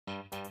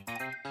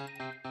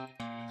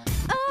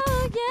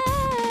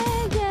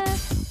yeah, yeah.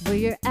 We're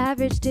your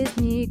average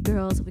Disney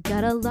girls. We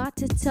got a lot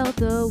to tell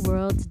the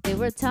world. Today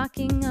we're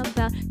talking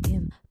about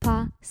Kim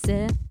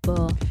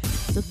Possible.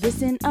 So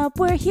listen up,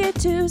 we're here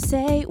to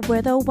say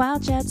we're the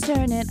Wild Chats.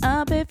 Turn it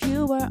up if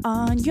you are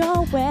on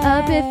your way.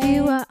 Up if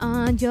you are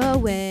on your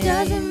way.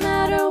 Doesn't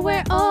matter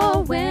where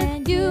or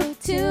when you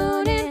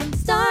tune in.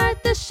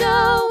 Start the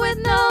show with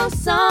no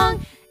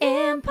song.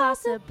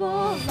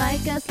 Impossible.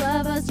 Like us,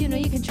 love us, you know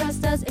you can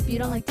trust us. If you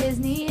don't like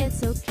Disney,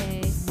 it's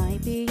okay.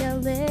 Might be a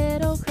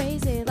little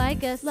crazy.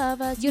 Like us, love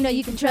us, you know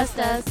you can trust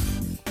us.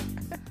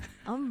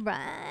 All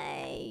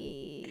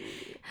right.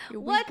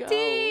 What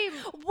team?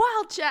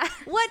 Wild Chat.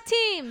 What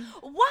team?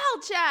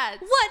 Wild Chat.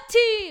 What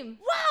team?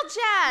 Wild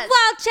Chat.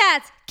 Wild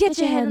Chats. Get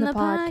your head head in in the the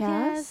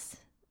podcast.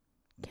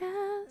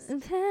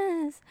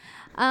 Yes.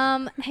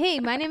 Hey,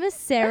 my name is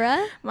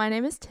Sarah, My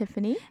name is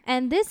Tiffany.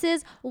 and this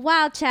is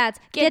Wild Chats.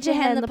 Get your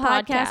head in the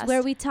podcast,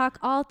 where we talk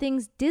all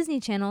things Disney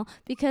Channel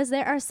because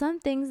there are some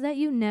things that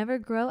you never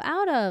grow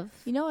out of.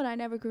 You know what I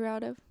never grew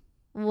out of?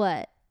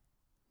 What?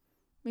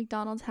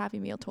 McDonald's Happy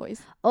Meal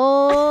toys.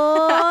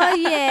 Oh,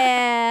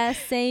 yeah,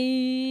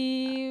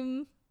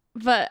 same.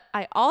 But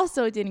I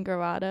also didn't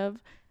grow out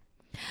of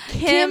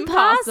Kim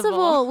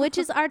Possible, which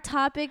is our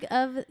topic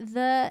of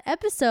the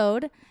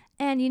episode.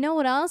 And you know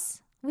what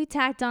else? We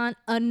tacked on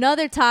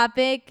another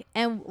topic,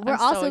 and we're I'm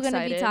so also going to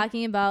be excited.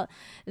 talking about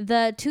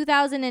the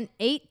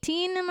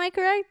 2018, am I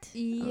correct?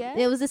 Yeah.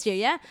 It was this year,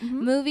 yeah? Mhm.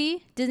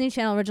 Movie, Disney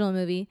Channel original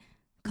movie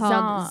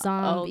called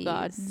Zombies. Oh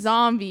God,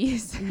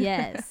 zombies.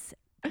 Yes,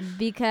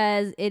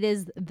 because it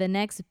is the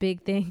next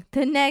big thing.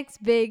 The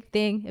next big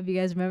thing, if you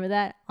guys remember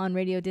that, on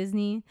Radio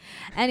Disney.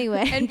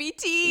 Anyway.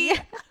 NBT.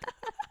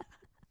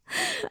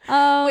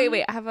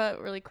 Wait. I have a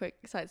really quick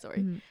side story.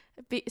 Mhm.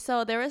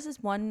 So there was this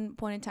one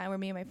point in time where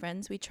me and my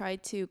friends, we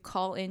tried to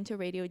call into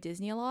Radio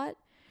Disney a lot.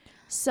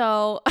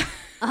 So,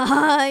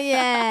 Oh,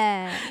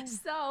 yeah.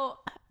 so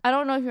I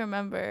don't know if you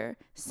remember,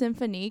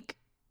 Symphonique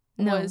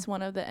No. was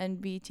one of the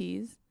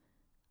NBTs.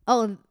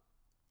 Oh,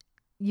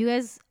 you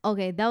guys,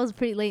 okay, that was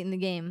pretty late in the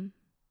game.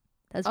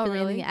 That's Oh, pretty late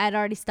in the really? game. I'd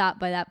already stopped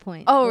by that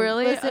point. Oh,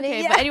 really? Listening,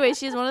 Okay, yeah. but anyway,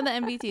 she's one of the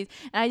NBTs,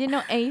 and I didn't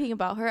know anything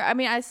about her. I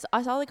mean, I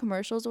saw the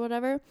commercials or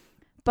whatever,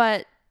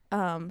 but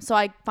so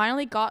I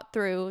finally got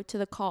through to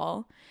the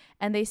call,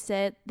 and they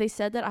said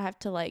that I have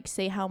to like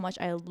say how much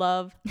I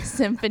love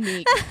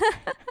Symphonique.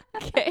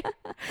 Okay,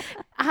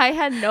 I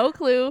had no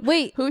clue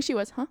Wait, who she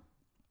was, huh?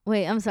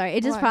 wait, I'm sorry.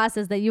 It just What?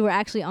 processed that you were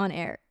actually on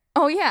air.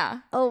 Oh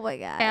yeah, Oh my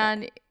God.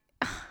 and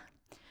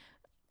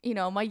you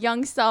know, my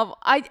young self,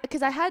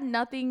 because I had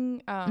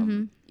nothing,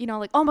 Mhm. you know,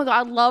 like, oh my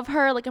God, I love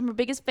her, like I'm her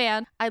biggest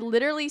fan. I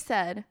literally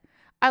said,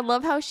 I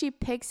love how she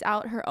picks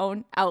out her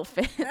own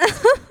outfit.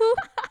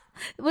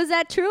 Was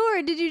that true,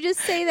 or did you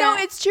just say No,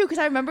 that? it's true, because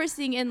I remember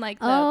seeing in like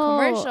the Oh.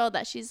 commercial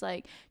that she's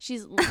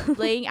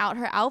laying out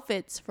her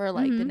outfits for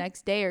like the Mhm.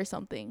 next day or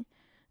something.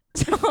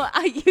 So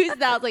I used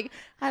that. I was like,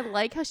 I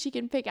like how she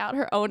can pick out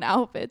her own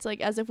outfits, like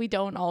as if we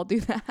don't all do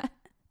that.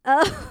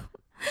 Oh.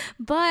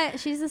 But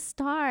she's a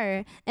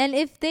star. And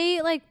if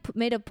they like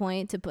made a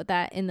point to put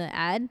that in the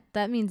ad,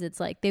 that means it's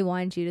like they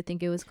wanted you to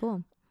think it was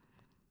cool.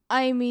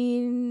 I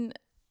mean,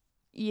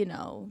 you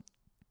know,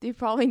 they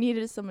probably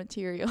needed some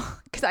material,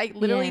 because I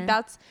literally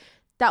Yeah.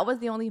 that was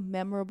the only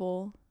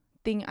memorable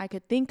thing I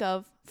could think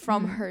of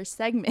from Mhm. her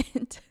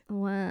segment.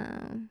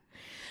 Wow.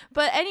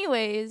 But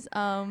anyways,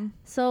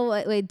 So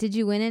wait, did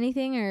you win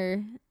anything,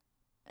 or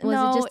was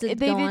no, it just to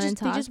go on and they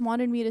talk? just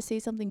wanted me to say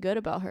something good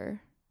about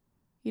her.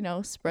 You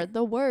know, spread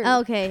the word.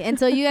 Okay, and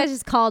so you guys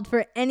just called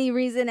for any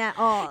reason at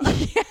all.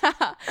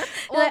 Yeah.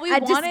 Well, I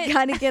just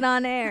gotta get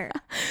on air.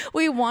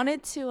 we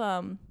wanted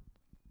to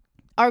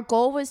our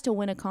goal was to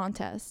win a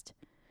contest,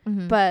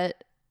 Mhm.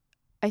 but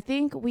I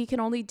think we can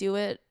only do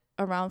it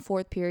around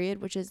fourth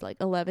period, which is like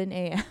 11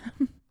 a.m.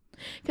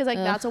 because like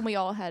that's when we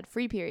all had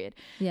free period.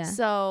 Yeah.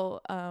 So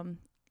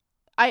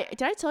I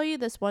tell you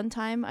this one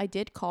time I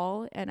did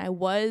call, and I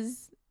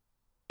was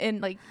in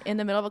the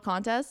middle of a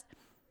contest.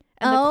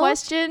 And the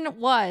question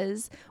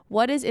was,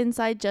 what is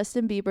inside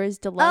Justin Bieber's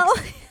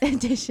deluxe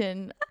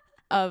edition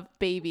of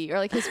Baby, or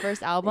like his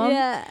first album?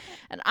 Yeah.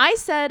 And I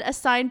said a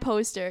signed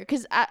poster,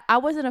 because I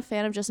wasn't a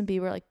fan of Justin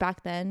Bieber like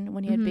back then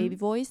when he had Mhm. baby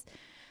voice.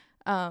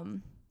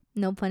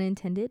 No pun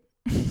intended.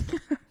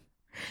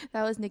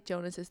 That was Nick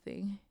Jonas's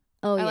thing.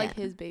 Oh I yeah. like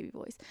his baby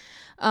voice.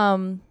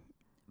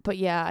 But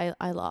yeah,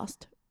 I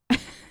lost. Aw,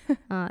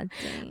 dang.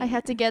 I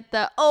had to get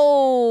the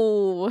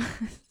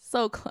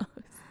so close.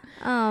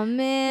 Oh I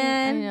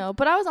man. know,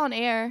 but I was on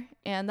air,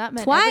 and that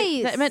meant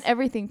Twice. that meant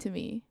everything to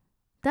me.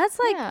 That's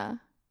like yeah.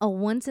 a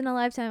once in a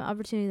lifetime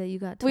opportunity that you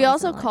got. We twice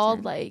also in a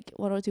called lifetime.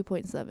 like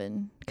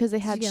 102.7 because they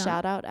had you get on?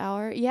 shout out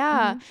hour.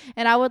 Yeah. Mhm.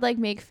 And I would like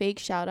make fake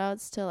shout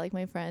outs to like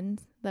my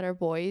friends that are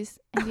boys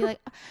and be like,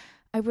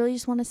 I really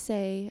just want to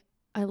say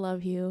I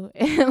love you,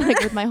 and like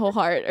with my whole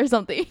heart or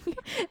something.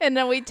 And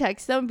then we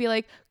text them and be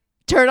like,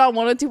 turn on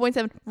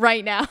 102.7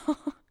 right now.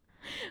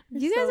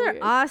 You guys are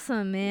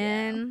awesome,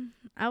 man.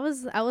 I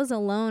was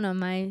alone on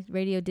my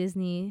Radio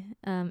Disney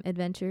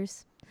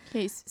adventures.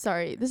 Okay,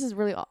 sorry. This is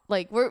really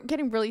like we're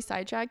getting really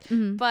sidetracked.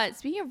 Mhm. But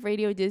speaking of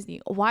Radio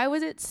Disney, why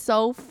was it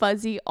so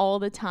fuzzy all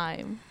the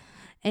time?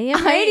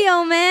 AM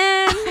radio,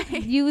 man.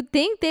 You would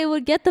think they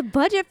would get the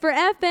budget for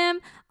FM,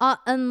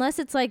 unless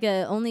it's like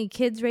a only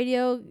kids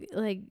radio.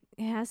 Like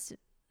it has to.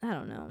 I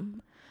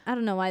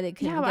don't know why they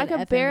couldn't. Yeah, but get I an could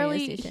FM radio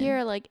barely station.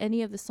 hear like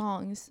any of the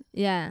songs,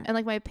 Yeah. and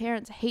like my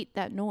parents hate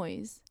that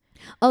noise.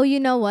 Oh, you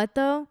know what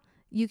though?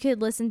 You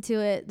could listen to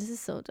it. This is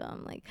so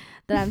dumb. Like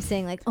that I'm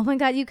saying. Like, oh my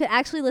god, you could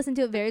actually listen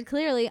to it very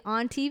clearly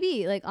on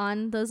TV, like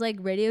on those like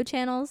radio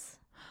channels.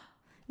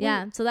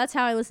 Yeah. So that's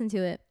how I listened to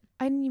it.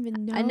 I didn't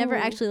even know. I never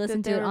actually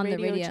listened that to there it were on the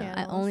radio. I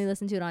channels. only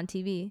listened to it on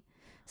TV.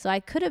 So I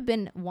could have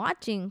been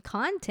watching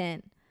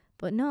content,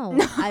 but no,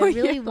 No, I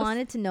really you're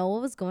wanted to know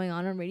what was going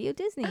on Radio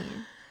Disney.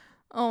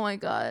 Oh my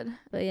god,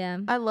 But yeah.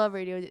 I love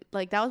radio.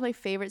 Like that was my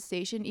favorite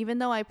station, even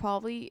though I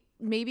probably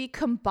maybe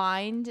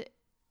combined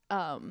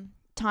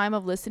time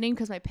of listening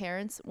because my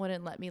parents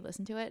wouldn't let me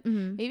listen to it.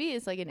 Mhm. Maybe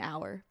it's like an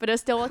hour, but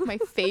it's still like my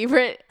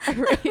favorite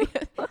radio,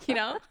 you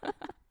know?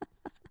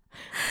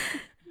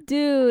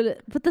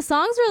 Dude, but the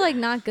songs were like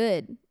not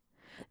good.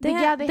 They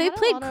had a played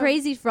lot of-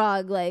 Crazy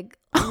Frog like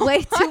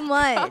way too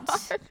much.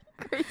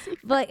 Crazy.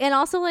 But and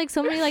also like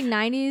so many like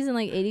 90s and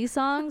like 80s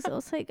songs. I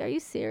was like, are you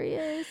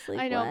serious? Like,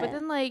 I know, what? but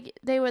then like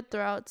they would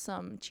throw out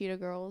some Cheetah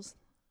Girls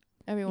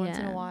every once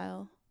in Yeah. a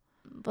while.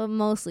 But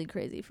mostly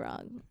Crazy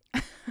Frog.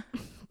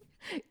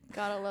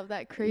 Gotta love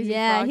that Crazy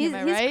Yeah, Frog, he's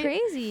am I right?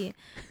 crazy.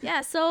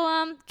 Yeah,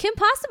 so Kim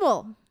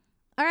Possible.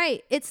 All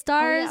right, it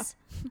stars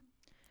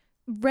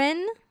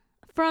Ren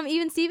from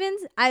Even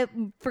Stevens. I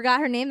forgot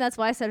her name. That's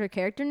why I said her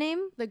character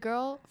name. The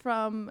girl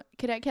from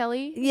Cadet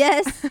Kelly.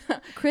 Yes,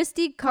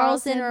 Christy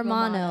Carlson Carlson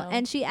Romano. Romano.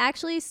 And she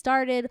actually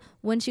started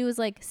when she was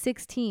like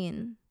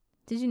 16.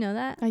 Did you know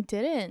that? I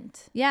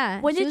didn't. Yeah.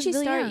 When did was she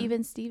really start young.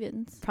 Even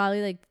Stevens?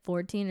 Probably like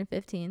 14 or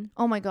 15.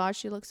 Oh my gosh,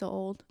 she looks so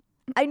old.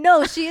 I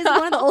know, she is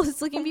one of the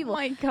oldest looking people. Oh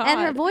my god. And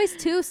her voice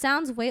too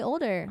sounds way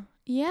older.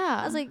 Yeah.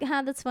 I was like,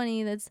 that's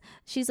funny.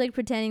 She's like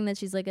pretending that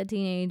she's like a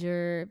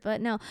teenager, but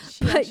no.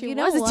 She But actually you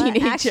know was a what?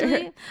 teenager.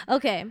 Actually,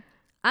 okay.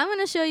 I'm going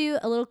to show you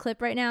a little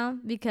clip right now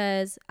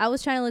because I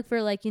was trying to look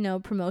for like,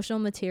 promotional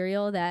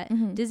material that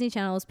Mhm. Disney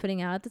Channel was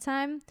putting out at the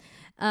time.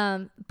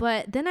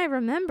 But then I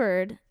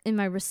remembered in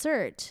my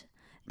research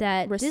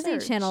that Disney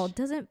Research. Channel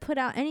doesn't put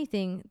out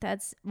anything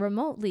that's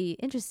remotely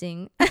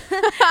interesting.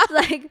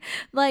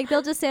 like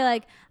they'll just say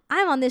like,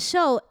 I'm on this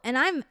show and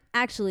I'm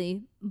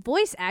actually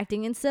voice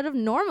acting instead of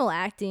normal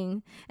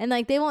acting. And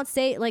like they won't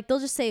say, like they'll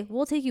just say,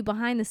 we'll take you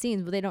behind the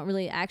scenes, but they don't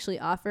really actually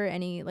offer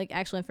any like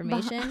actual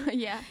information.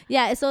 Yeah.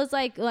 Yeah, so it's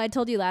like I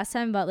told you last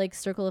time about like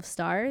Circle of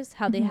Stars,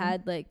 how they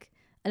had like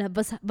a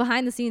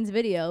behind the scenes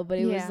video, but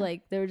it was Yeah.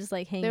 like they were just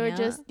like hanging They were out.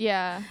 just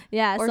yeah.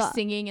 Yeah, Or so,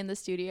 singing in the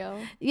studio.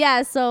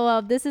 yeah,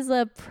 so this is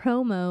a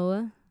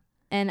promo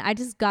and I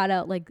just got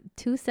out like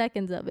 2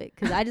 seconds of it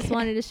because I just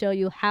wanted to show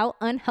you how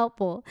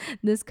unhelpful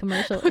this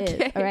commercial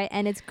is. All right,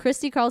 and it's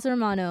Christy Carlson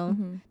Romano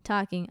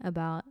talking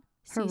about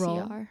her role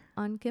CCR.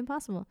 on Kim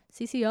Possible.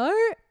 CCR.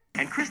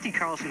 And Christy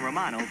Carlson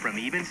Romano from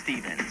Even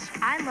Stevens.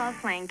 I love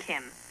playing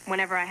Kim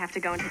whenever I have to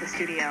go into the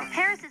studio.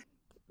 Paris is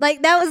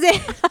Like that was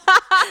it.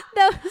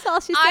 That was all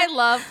she said. I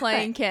love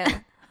playing Kim.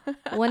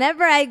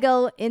 Whenever I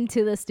go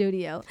into the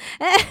studio.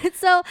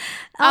 So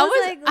I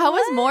was like, I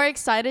was what? more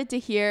excited to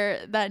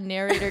hear that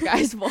narrator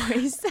guy's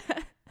voice.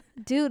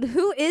 Dude,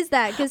 who is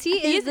that? Because he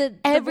is He's the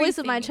voice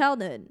of my everything.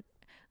 childhood.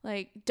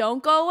 Like,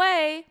 don't go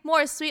away.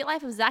 More Sweet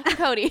Life of Zach and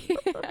Cody.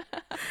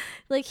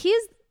 Like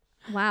he's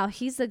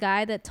the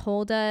guy that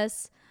told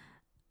us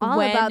all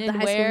When about the and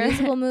High School where.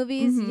 Musical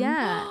movies. Mhm.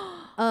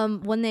 Yeah.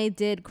 When they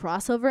did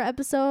crossover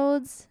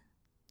episodes.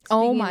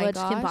 Oh Speaking my of which,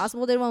 Kim gosh.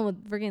 Possible did one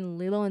with freaking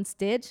Lilo and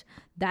Stitch.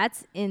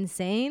 That's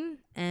insane.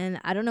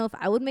 And I don't know if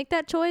I would make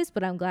that choice,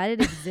 but I'm glad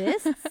it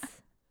exists.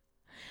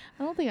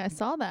 I don't think I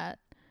saw that.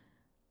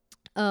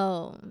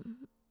 Oh.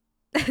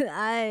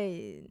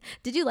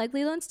 Did you like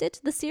Lilo and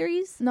Stitch, the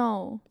series?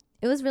 No.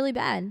 It was really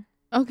bad.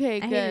 Okay, I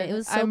good. hated it. It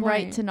was so I'm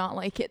boring. right to not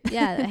like it.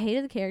 Yeah, I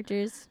hated the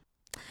characters.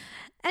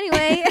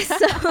 Anyway,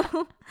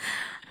 so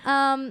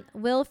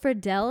Will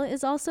Friedle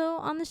is also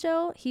on the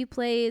show. He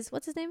plays,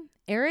 what's his name?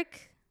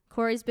 Eric,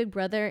 Corey's big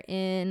brother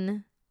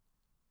in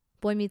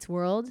Boy Meets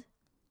World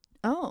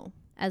Oh.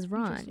 as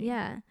Ron. Interesting.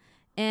 Yeah.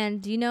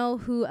 And do you know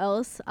who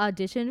else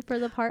auditioned for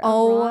the part of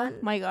Oh Ron?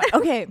 my god.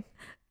 Okay.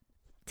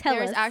 Tell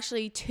There's us.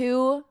 actually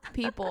 2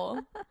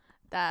 people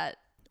that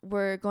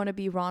were going to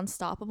be Ron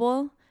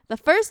Stoppable. The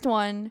first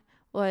one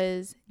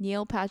was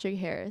Neil Patrick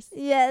Harris,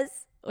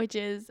 Yes. which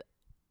is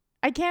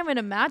I can't even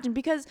imagine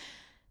because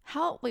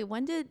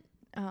when did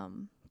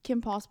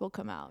Kim Possible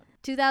come out?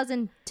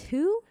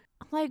 2002?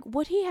 Like,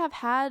 would he have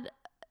had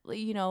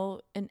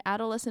an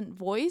adolescent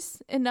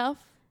voice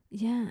enough?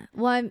 Yeah.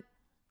 Well,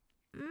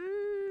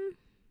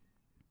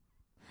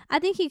 I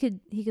think he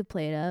could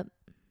play it up.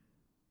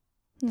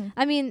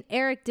 I mean,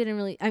 Eric didn't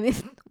really. I mean,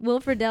 Will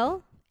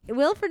Friedle,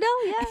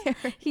 yeah,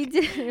 he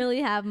didn't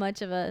really have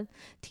much of a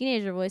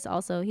teenager voice.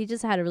 Also, he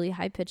just had a really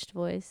high pitched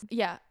voice.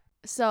 Yeah.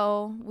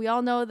 So we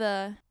all know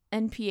the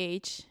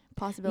NPH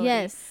possibility.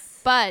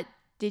 Yes. But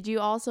did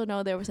you also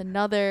know there was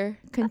another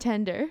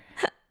contender?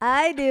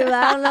 I do.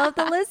 I don't know if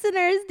the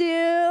listeners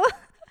do.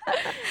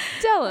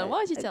 Tell him. Why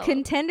don't you tell him?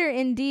 Contender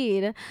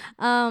indeed.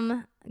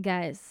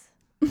 Guys,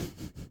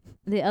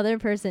 the other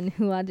person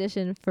who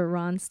auditioned for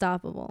Ron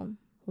Stoppable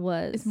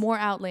was... It's more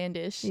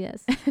outlandish.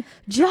 Yes.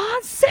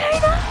 John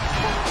Cena!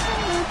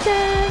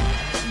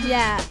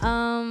 Yeah.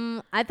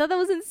 I thought that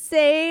was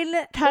insane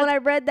when I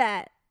read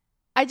that.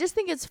 I just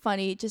think it's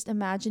funny just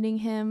imagining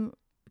him,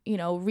 you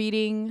know,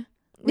 reading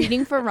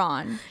for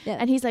Ron. Yeah.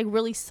 And he's like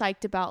really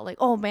psyched about like,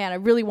 oh man, I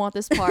really want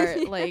this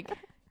part. Like,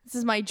 this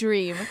is my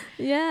dream.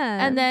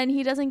 Yeah. And then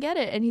he doesn't get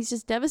it and he's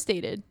just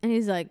devastated. And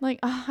he's like,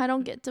 Oh, I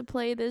don't get to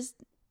play this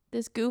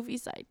goofy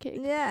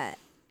sidekick. yeah.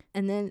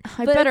 And then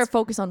I but better it's-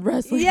 focus on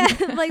wrestling. Yeah,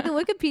 like the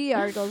Wikipedia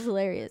article is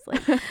hilarious.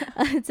 Like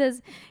it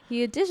says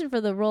he auditioned for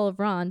the role of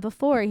Ron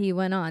before he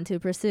went on to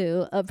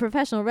pursue a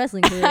professional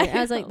wrestling career. I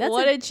was like, that's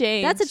what a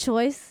change. That's a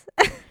choice.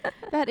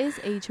 That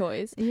is a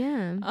choice.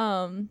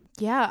 Yeah.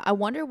 Yeah, I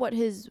wonder what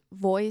his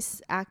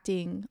voice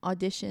acting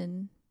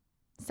audition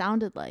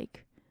sounded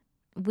like.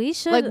 We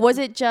should Like, was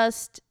it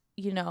just,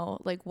 you know,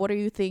 like, what are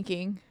you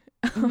thinking?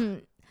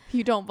 Mhm.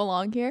 You don't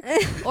belong here?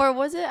 Or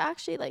was it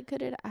actually, like,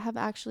 could it have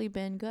actually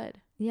been good?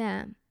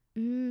 Yeah.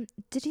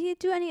 Did he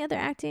do any other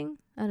acting?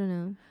 I don't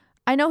know.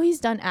 I know he's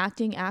done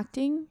acting,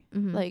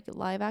 Mhm. like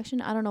live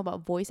action. I don't know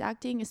about voice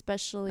acting,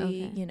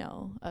 especially, Okay. you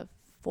know, a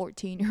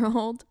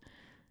 14-year-old.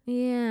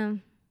 Yeah.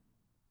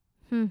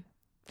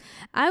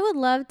 I would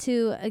love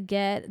to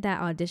get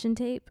that audition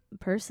tape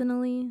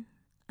personally.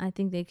 I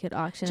think they could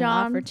auction it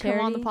off John, for come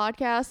charity. on the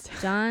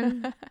podcast.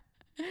 John.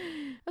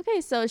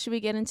 Okay, so should we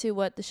get into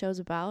what the show's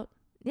about?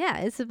 Yeah,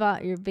 it's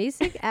about your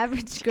basic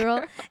average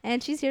girl,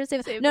 and she's here to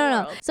save. Save No.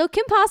 the world. So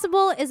Kim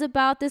Possible is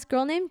about this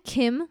girl named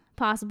Kim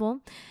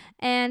Possible,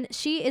 and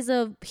she is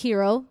a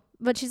hero,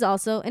 but she's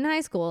also in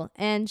high school,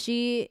 and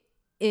she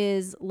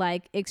is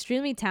like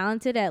extremely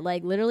talented at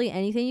like literally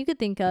anything you could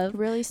think of.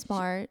 Really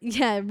smart.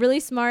 Yeah, really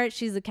smart.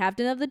 She's the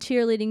captain of the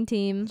cheerleading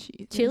team.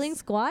 Cheerleading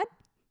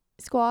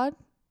squad?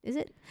 Is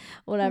it?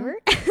 Whatever.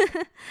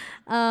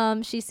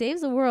 She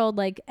saves the world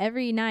like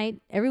every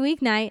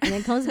weeknight, and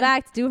then comes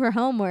back to do her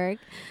homework.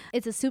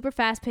 It's a super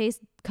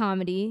fast-paced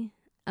comedy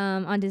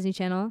on Disney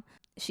Channel.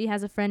 She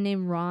has a friend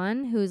named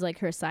Ron, who's like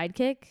her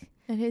sidekick.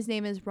 And his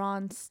name is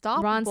Ron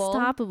Stoppable. Ron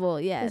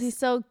Stoppable, yes. 'Cause he's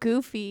so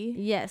goofy.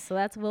 Yes, so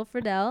that's Will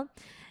Friedle.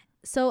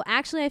 So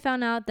actually I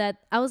found out that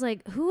I was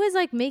like, who is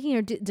like making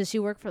her does she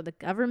work for the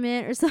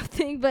government or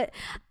something? But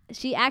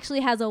she actually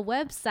has a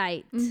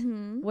website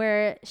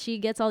where she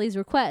gets all these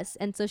requests,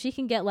 and so she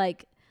can get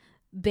like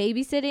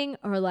babysitting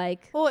or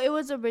like Well, it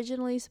was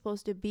originally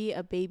supposed to be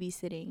a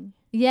babysitting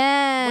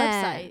website.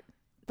 website.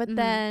 But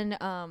then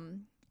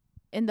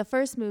in the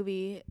first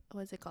movie,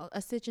 what's it called?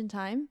 A Stitch in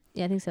Time,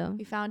 Yeah, I think so.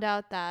 we found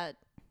out that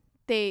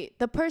the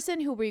person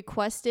who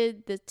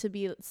requested this to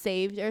be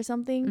saved or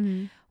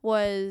something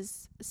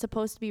was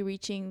supposed to be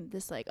reaching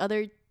this like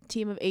other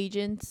team of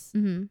agents.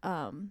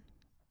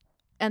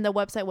 And the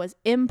website was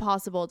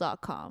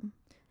impossible.com,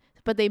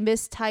 but they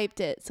mistyped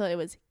it,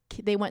 so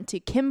they went to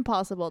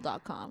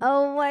kimpossible.com.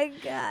 Oh my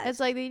god. It's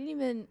like they didn't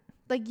even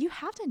like, you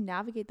have to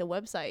navigate the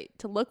website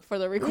to look for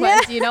the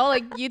request. You know,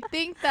 like you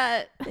think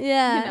that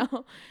Yeah. you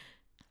know,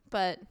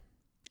 but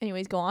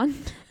anyways, go on.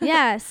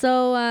 Yeah,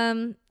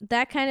 so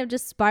that kind of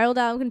just spiraled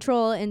out of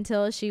control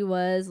until she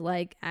was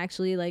like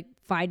actually like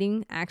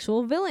fighting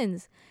actual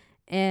villains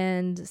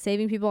and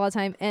saving people all the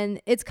time.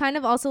 And it's kind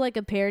of also like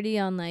a parody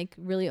on like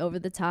really over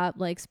the top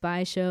like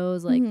spy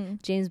shows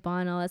like James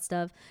Bond, all that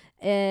stuff.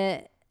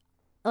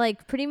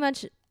 Like pretty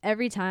much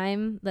every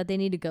time that they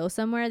need to go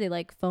somewhere, they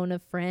like phone a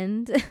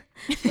friend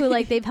who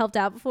like they've helped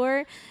out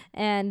before,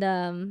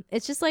 and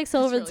it's just like so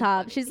That's over really the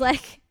top. funny. She's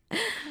like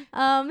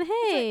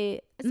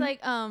hey, It's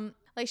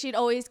like she'd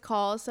always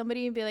call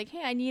somebody and be like,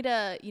 hey, I need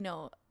to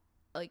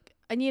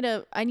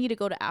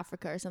go to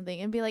Africa or something,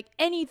 and be like,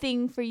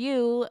 anything for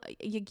you.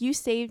 You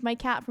saved my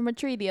cat from a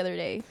tree the other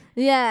day.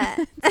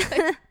 yeah.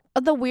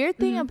 The weird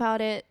thing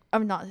about it,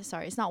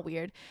 it's not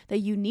weird. The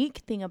unique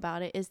thing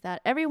about it is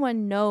that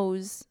everyone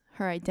knows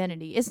her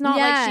identity. It's not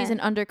like she's an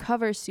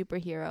undercover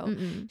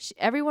superhero.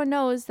 Everyone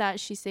knows that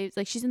she saves,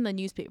 like she's in the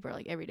newspaper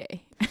like every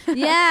day.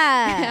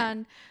 Yeah.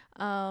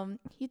 And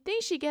you'd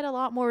think she'd get a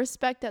lot more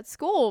respect at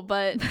school,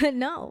 but But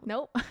no,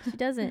 nope. she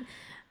doesn't.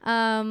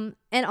 And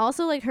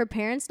also like her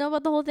parents know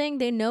about the whole thing.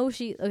 They know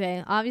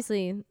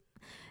obviously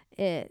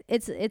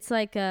it's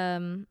like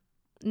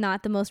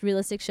not the most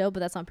realistic show, but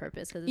that's on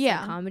purpose because it's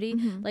a comedy.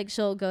 Like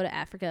she'll go to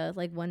Africa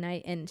like one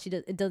night, and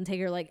it doesn't take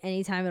her like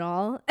any time at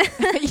all.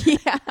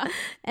 Yeah.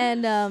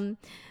 And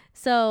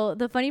so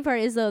the funny part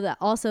is though that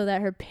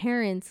her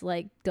parents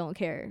like don't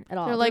care at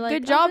all. They're like,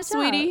 "Good job,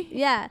 sweetie."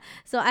 Yeah.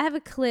 So I have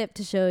a clip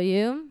to show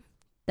you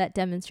that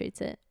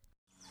demonstrates it.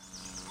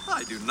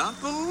 I do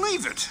not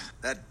believe it.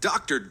 That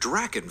Dr.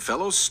 Draken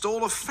fellow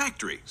stole a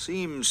factory.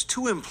 Seems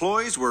 2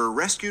 employees were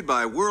rescued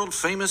by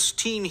world-famous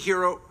teen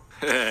hero.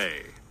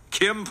 Hey,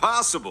 Kim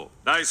Possible.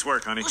 Nice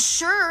work, honey. Well,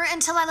 sure,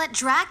 until I let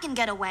Draken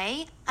get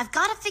away. I've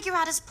got to figure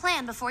out his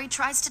plan before he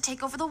tries to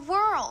take over the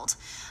world.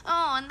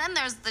 Oh, and then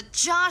there's the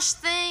Josh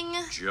thing.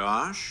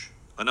 Josh?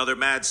 Another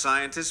mad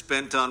scientist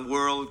bent on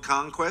world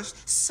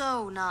conquest?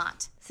 So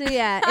not. So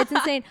yeah, it's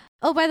insane.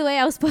 Oh, by the way,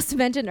 I was supposed to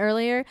mention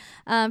earlier,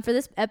 for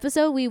this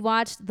episode, we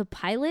watched the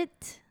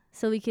pilot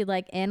so we could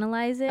like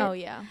analyze it. Oh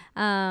yeah.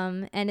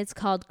 And it's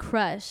called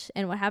Crush.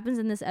 And what happens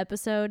in this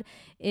episode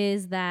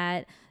is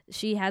that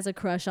she has a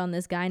crush on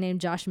this guy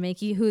named Josh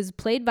Mackey, who's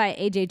played by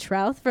AJ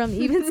Trouth from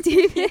Even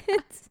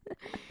Stevens,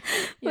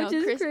 which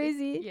is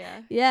crazy.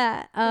 Yeah.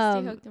 Yeah.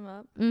 Christy hooked him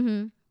up.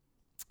 Mm-hmm.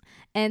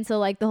 And so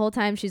like the whole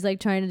time she's like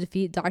trying to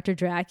defeat Dr.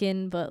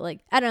 Draken, but like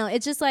I don't know,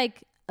 it's just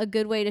like a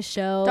good way to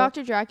show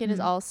Dr. Draken is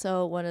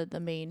also one of the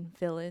main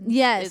villains.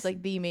 Yes. It's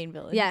like the main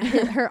villain. Yeah,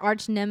 her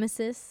arch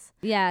nemesis.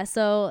 Yeah,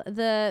 so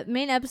the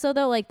main episode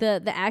though, like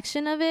the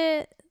action of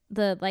it,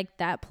 the like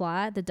that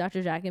plot, the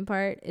Dr. Draken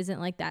part isn't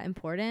like that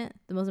important.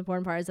 The most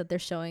important part is that they're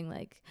showing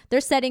like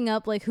they're setting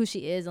up like who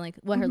she is and like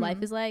what her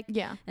life is like.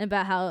 Yeah. And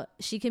about how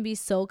she can be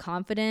so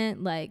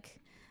confident, like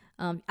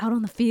out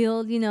on the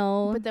field, you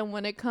know. But then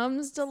when it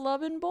comes to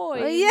loving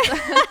boys, yeah.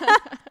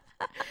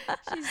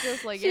 she's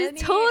just like She's any.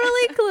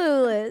 totally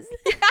clueless.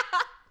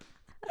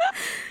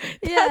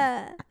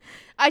 Yeah.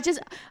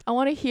 I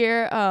want to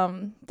hear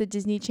the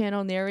Disney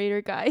Channel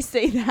narrator guy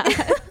say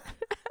that.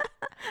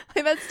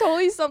 Like that's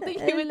totally something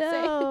he would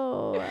say.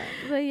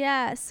 But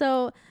yeah,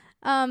 so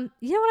you know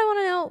what I want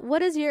to know?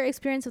 What is your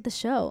experience with the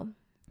show?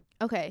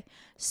 Okay,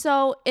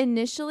 so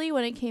initially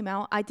when it came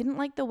out, I didn't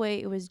like the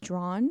way it was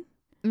drawn,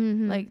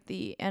 like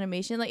the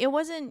animation. Like it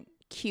wasn't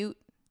cute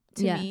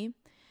to me,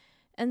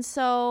 and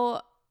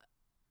so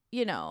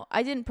you know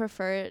I didn't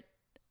prefer it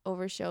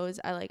over shows.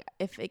 I like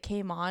if it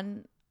came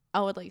on,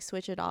 I would like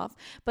switch it off.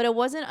 But it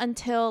wasn't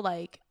until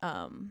like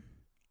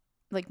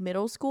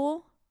middle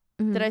school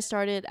that I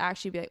started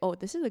actually be like, oh,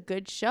 this is a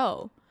good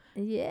show.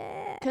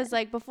 Yeah. Because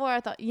like before I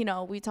thought, you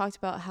know, we talked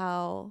about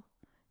how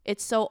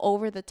it's so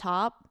over the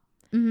top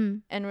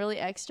and really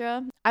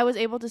extra. I was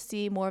able to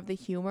see more of the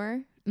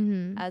humor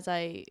as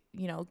I,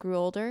 you know, grew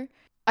older.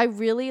 I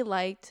really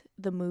liked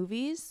the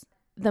movies,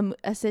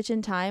 A Stitch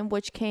in Time,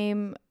 which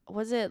came,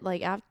 was it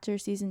like after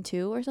season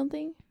 2 or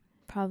something?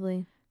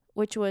 Probably.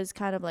 Which was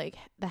kind of like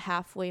the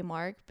halfway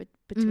mark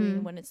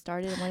between when it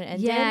started and when it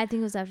ended. Yeah, I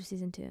think it was after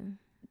season 2.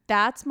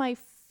 That's my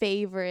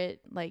favorite.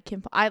 Like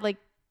I like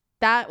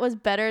that was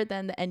better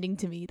than the ending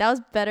to me. That was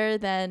better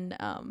than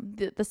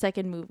the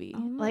second movie.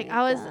 Oh like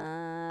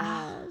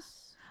I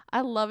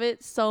love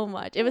it so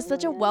much. It was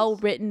such a well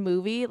written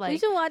movie. Like we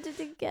should watch it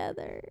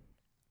together.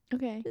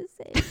 Okay. Just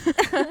say.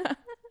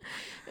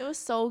 It was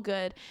so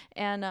good,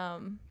 and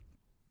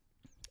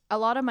a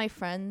lot of my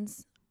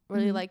friends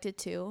really liked it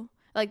too.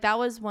 Like that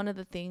was one of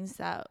the things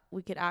that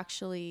we could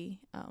actually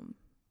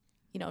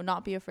you know,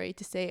 not be afraid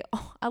to say,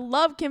 oh, I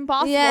love Kim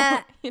Possible.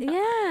 Yeah. You know?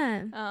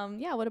 Yeah.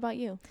 Yeah. What about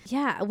you?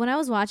 Yeah. When I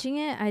was watching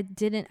it,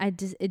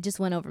 it just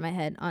went over my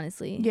head,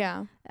 honestly.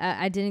 Yeah.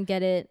 I didn't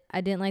get it. I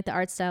didn't like the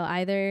art style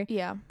either.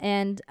 Yeah.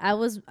 And I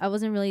wasn't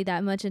really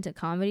that much into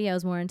comedy. I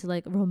was more into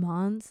like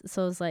romance.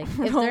 So it's like,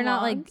 if they're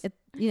not like,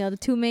 you know, the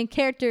two main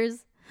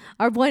characters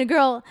are boy and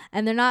girl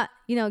and they're not,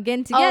 you know,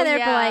 getting together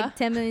for like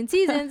 10 million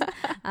seasons,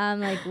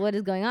 like what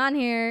is going on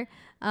here?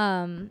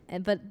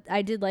 But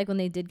I did like when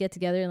they did get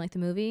together in like the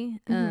movie,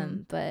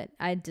 but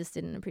I just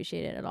didn't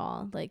appreciate it at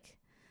all. Like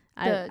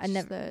I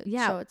never, the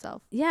show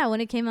itself. Yeah,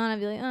 when it came on, I'd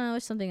be like, oh, I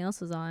wish something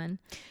else was on.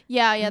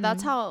 Yeah,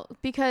 that's how,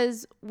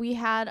 because we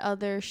had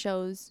other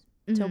shows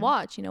to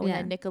watch. You know, we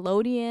had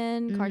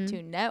Nickelodeon,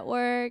 Cartoon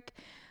Network,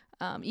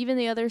 even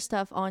the other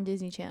stuff on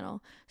Disney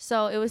Channel.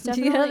 So it was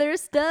definitely the other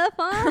stuff,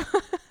 huh?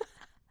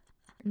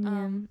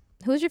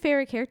 Who's your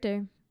favorite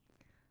character?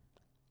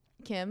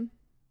 Kim.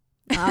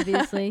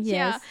 Obviously, yes.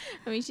 Yeah,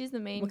 I mean she's the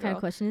main. What kind of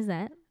question is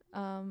that?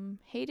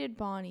 Hated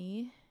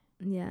Bonnie.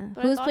 Yeah.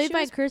 But Who's played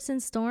by Kirsten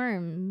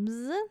Storms,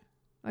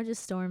 or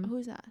just Storm?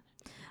 Who's that?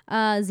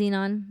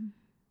 Xenon.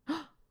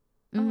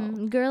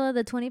 Girl of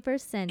the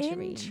 21st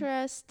century.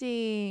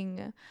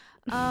 Interesting.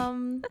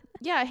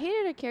 Yeah, I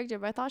hated her character,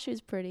 but I thought she was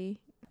pretty.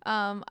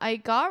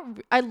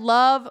 I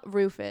love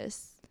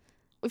Rufus.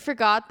 We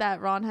forgot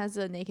that Ron has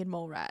a naked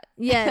mole rat.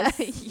 Yes.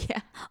 Yeah.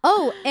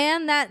 Oh,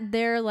 and that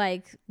they're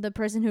like the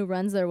person who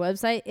runs their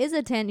website is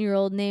a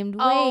 10-year-old named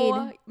Wade.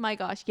 Oh my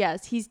gosh,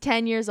 yes, he's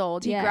 10 years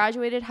old. He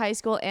graduated high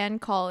school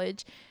and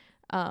college.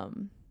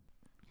 And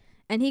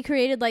he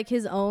created like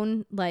his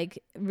own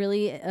like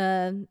really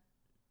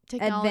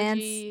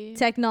advanced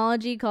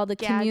technology called the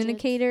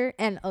Communicator.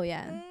 And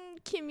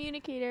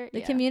Communicator.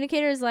 The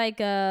Communicator is like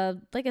a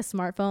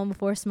smartphone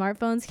before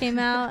smartphones came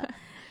out.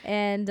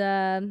 And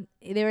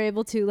they were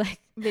able to like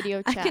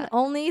video chat. I can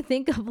only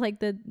think of like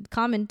the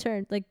common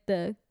term, like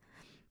the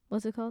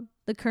what's it called?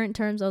 The current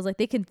terms. I was like,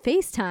 they can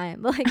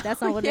FaceTime. Like that's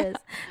not what it is.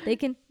 They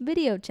can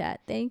video chat.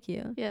 Thank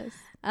you. Yes.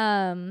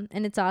 And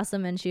it's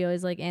awesome. And she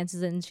always like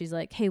answers it, and she's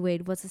like, "Hey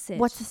Wade, what's the sitch?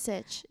 What's the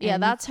sitch?" Yeah,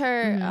 that's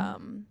her.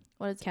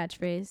 what is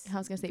catchphrase. I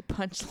was gonna say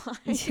punchline.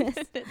 Yes.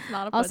 It's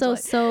not a Also,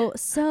 punchline.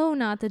 so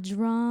not the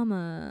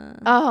drama.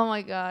 Oh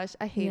my gosh,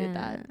 I hated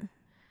Yeah.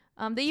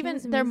 that. They even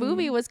was their movie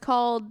amazing. was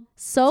called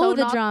So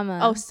the Not- drama.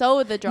 Oh,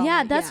 So the Drama.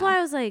 Yeah, that's why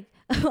I was like,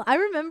 I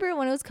remember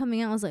when it was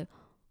coming out, I was like,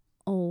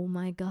 oh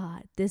my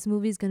God, this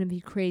movie's gonna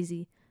be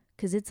crazy.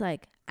 Cause it's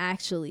like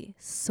actually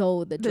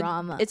so the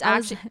drama. It's I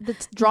was- actually the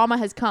drama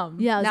has come.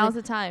 Yeah, I was now's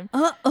like, the time.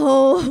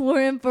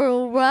 we're in for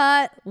a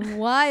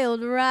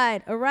wild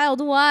ride. A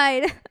wild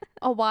wide.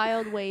 A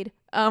wild Wade.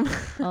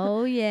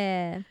 Oh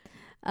yeah.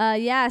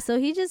 Yeah, so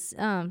he just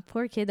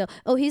poor kid though.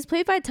 Oh, he's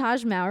played by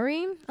Taj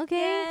Mowry.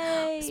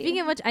 Okay. Yay. Speaking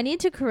of which, I need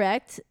to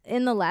correct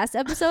in the last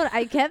episode,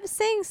 I kept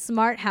saying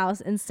Smart House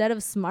instead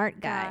of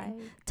Smart Guy.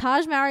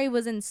 Taj Mowry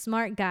was in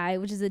Smart Guy,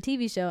 which is a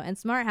TV show, and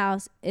Smart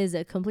House is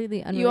a completely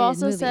unrelated You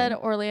also movie. said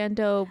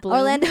Orlando Bloom.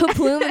 Orlando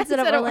Bloom instead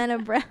of Instead of- Orlando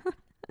Brown.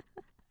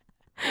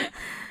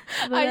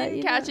 But, I didn't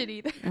you catch know, it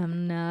either.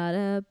 I'm not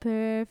a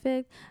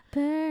perfect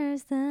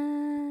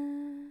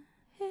person.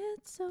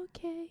 It's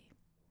okay.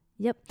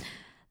 Yep.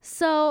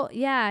 So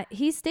yeah,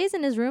 he stays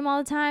in his room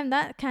all the time.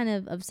 That kind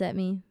of upset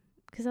me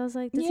because I was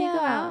like, does he go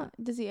out?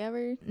 Does he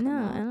ever? No,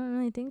 come I out? don't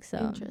really think so.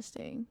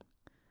 Interesting.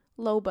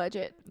 Low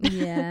budget.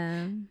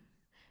 Yeah,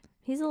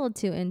 he's a little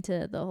too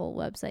into the whole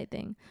website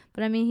thing.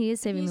 But I mean, he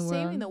is saving He's the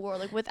world. saving the world.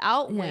 Like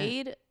without Yeah.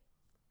 Wade,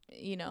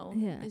 you know,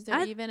 Yeah. is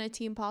there even a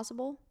team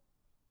possible?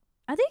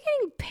 Are they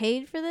getting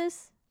paid for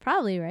this?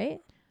 Probably, right?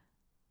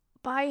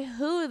 By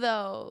who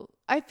though?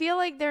 I feel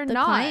like they're The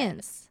not.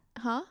 clients.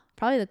 Huh?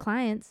 Probably the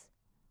clients.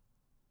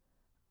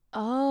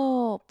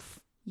 Oh,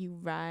 you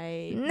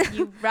right.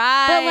 You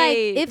right. But like,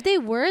 if they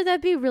were,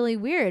 that'd be really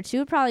weird. She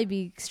would probably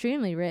be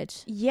extremely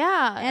rich.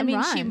 yeah, I and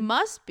mean, she Ron.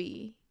 must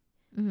be.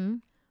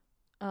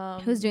 Mm-hmm.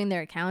 Who's doing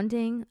their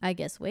accounting? I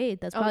guess Wade.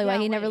 That's Oh, probably why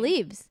yeah, he never Wade.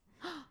 leaves.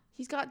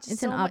 He's got just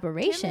It's so an Kim has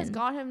operation.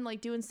 got him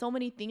like doing so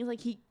many things. Like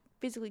he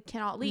physically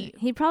cannot leave.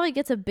 He probably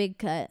gets a big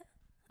cut.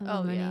 Of the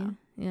Oh, money. yeah.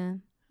 Yeah.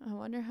 I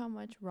wonder how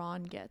much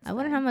Ron gets. I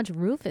wonder then. how much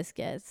Rufus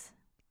gets.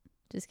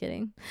 Just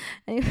kidding.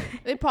 Anyway.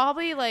 They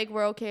probably like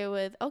were okay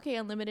with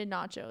unlimited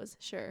nachos.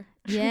 Sure.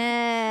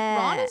 Yeah.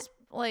 Ron is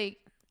like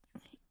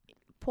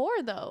poor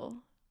though.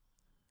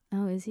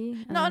 Oh, is he? I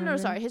don't No, remember.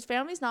 sorry. His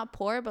family's not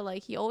poor, but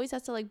like he always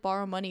has to like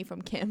borrow money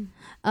from Kim,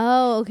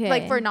 Oh, okay.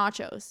 like for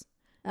nachos.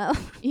 Oh.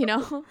 You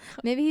know,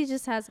 Maybe he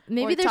just has.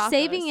 Maybe Or they're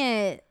saving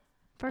tacos. it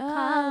for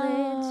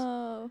college.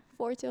 Oh,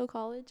 Fort Hill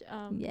College.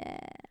 Yeah.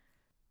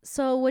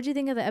 So, what'd you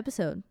think of the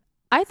episode?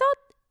 I thought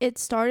it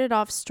started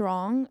off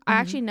strong. I Mhm.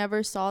 actually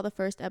never saw the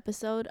first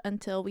episode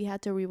until we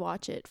had to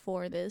rewatch it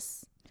for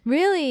this.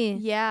 Really?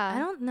 Yeah. I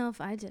don't know if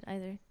I did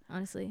either,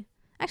 honestly.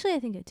 Actually, I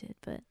think I did,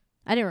 but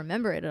I didn't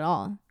remember it at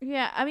all.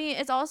 Yeah, I mean,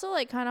 it's also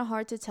like kind of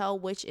hard to tell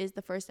which is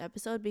the first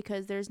episode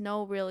because there's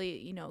no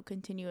really,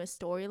 continuous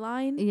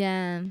storyline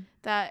Yeah.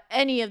 that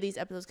any of these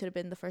episodes could have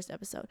been the first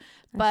episode.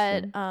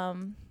 That's But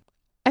true.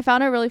 I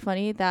found it really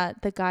funny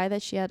that the guy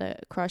that she had a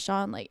crush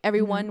on, like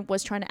everyone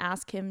was trying to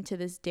ask him to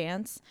this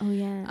dance. Oh,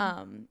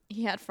 yeah.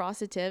 He had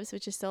frosted tips,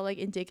 which is so like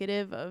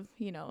indicative of,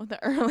 the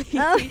early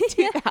Oh,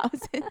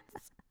 2000s.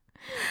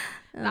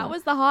 That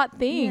was the hot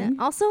thing. Yeah.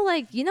 Also,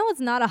 like, it's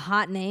not a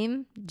hot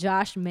name?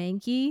 Josh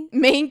Mankey.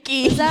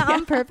 Mankey. Is that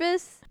on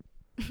purpose?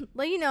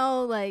 Like,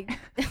 like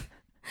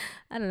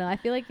I don't know. I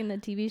feel like in the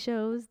TV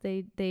shows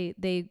they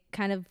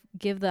kind of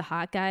give the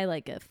hot guy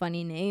like a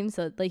funny name,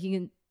 so like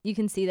you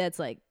can see that's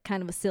like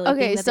kind of a silly thing.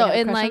 Okay, that so they have a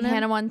in crush like on them.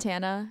 Hannah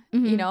Montana,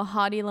 Mhm.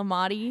 Hottie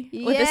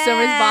Lamati with a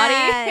swimmer's body.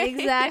 Yeah,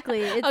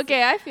 exactly. It's,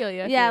 Okay, I feel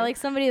you. I yeah, feel like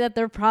somebody that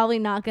they're probably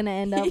not gonna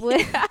end up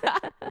with.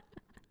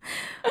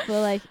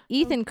 But like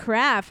Ethan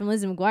Kraft from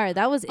Lizzie McGuire,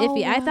 that was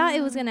iffy. I thought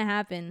it was gonna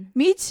happen,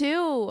 Me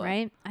too.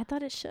 right? I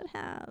thought it should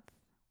have.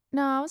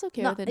 No, I was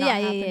okay No, with it. yeah,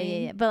 Not yeah,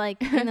 happening. yeah. But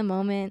like in the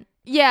moment,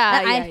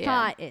 Yeah, I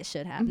thought it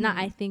should have. Not Mhm.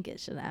 I think it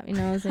should have. You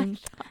know what I'm saying?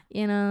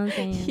 You know what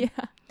I'm saying?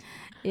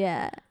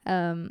 Yeah.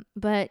 Yeah.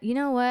 But you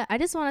know what? I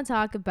just want to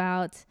talk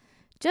about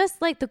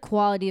just like the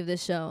quality of the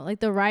show. Like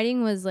the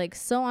writing was like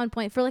so on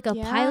point for like a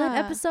pilot Yeah.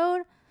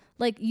 episode.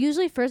 Like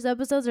usually first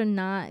episodes are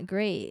not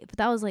great, but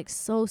that was like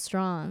so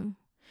strong.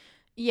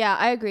 Yeah,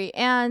 I agree.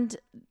 And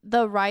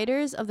the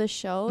writers of the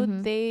show,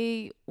 Mhm.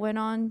 they went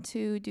on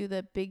to do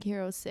the Big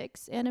Hero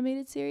 6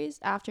 animated series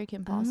after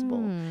Kim Possible.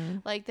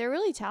 Mm. Like they're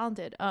really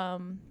talented.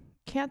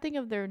 Can't think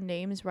of their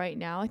names right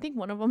now. I think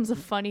one of them's a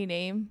funny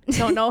name.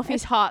 Don't know if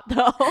he's hot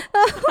though.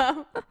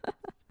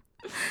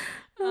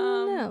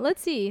 No,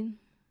 let's see.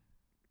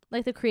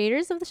 Like the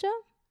creators of the show?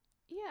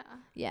 Yeah.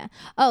 Yeah.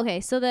 Oh, okay.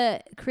 So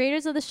the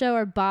creators of the show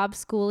are Bob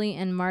Schooley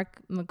and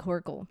Mark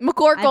McCorkle. I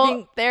McCorkle.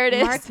 think There it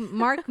is.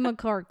 Mark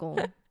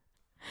McCorkle.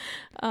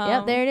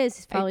 Yep, there it is.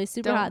 He's probably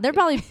super don't hot. They're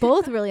probably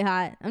both really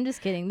hot. I'm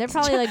just kidding. They're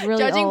probably like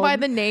really Judging old. by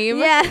the name.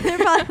 Yeah, they're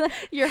probably like,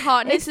 Your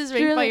hotness it's is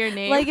rated by truly- your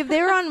name. Like if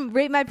they were on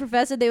Rate My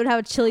Professor, they would have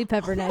a chili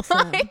pepper next to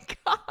oh them. my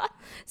god.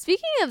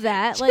 Speaking of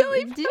that, like,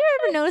 Chili did you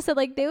ever notice that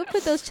like they would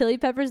put those chili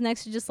peppers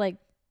next to just like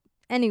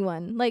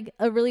anyone, like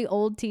a really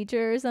old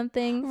teacher or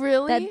something?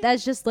 Really?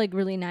 That's just like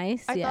really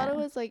nice. I yeah. thought it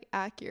was like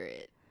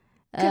accurate.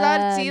 Because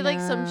I'd see like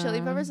some chili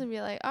no. peppers and be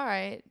like, all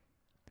right.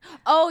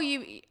 Oh,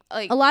 you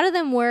like A lot of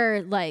them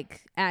were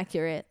like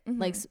accurate.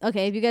 Like,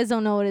 okay, if you guys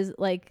don't know what is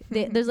like,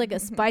 there's like a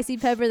spicy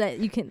pepper that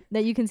you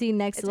can see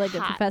next to like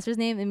hot. a professor's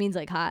name. It means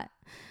like hot.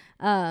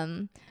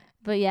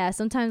 But yeah,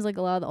 sometimes like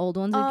a lot of the old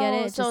ones would get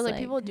it. So just, like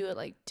people do it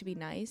like to be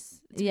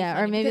nice. To be yeah,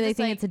 or funny, maybe because they it's,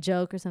 think like, it's a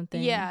joke or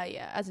something.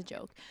 Yeah, as a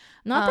joke.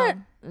 Not that.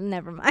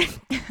 Never mind.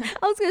 I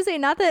was gonna say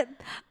not that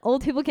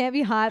old people can't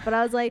be hot, but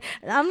I was like,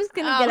 I'm just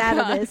gonna get out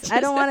of this. I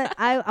don't want to.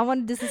 I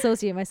want to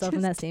disassociate myself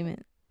from that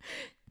statement.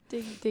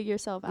 dig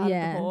yourself out of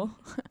the hole.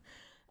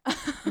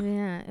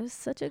 Yeah, it was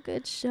such a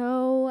good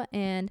show.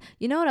 And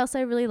you know what else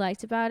I really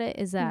liked about it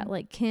is that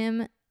like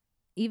Kim,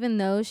 even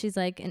though she's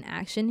like an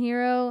action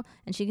hero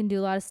and she can do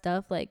a lot of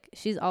stuff, like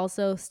she's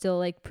also still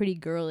like pretty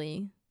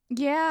girly.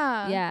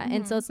 Yeah.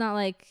 And so it's not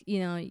like, you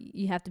know,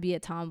 you have to be a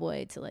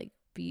tomboy to like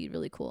be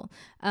really cool.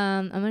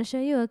 I'm gonna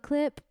show you a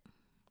clip.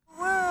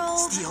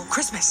 World. Steal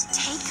Christmas.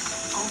 Take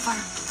over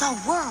the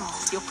world.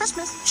 Steal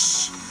Christmas.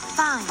 Shh.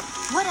 Fine.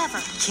 Whatever.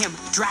 Kim,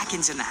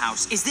 Draken's in the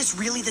house. Is this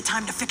really the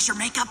time to fix your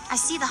makeup? I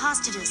see the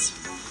hostages.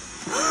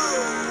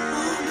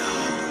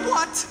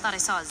 What? Thought I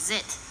saw a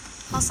zit.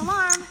 False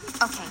alarm.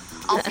 Okay,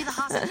 I'll be the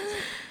hostages.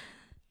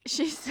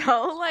 She's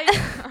so like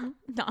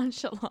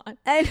nonchalant.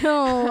 I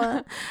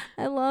know.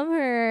 I love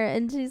her.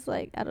 And she's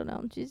like, I don't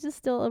know. She's just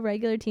still a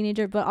regular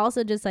teenager, but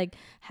also just like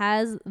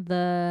has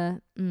the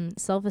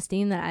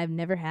self-esteem that I've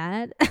never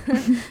had.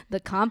 The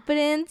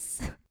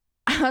confidence.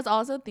 I was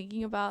also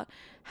thinking about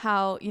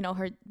how, you know,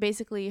 her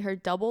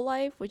double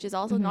life, which is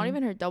also not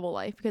even her double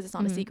life because it's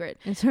not a secret.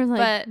 It's her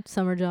like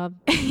summer job,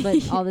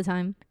 but all the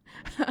time.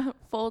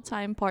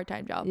 Full-time,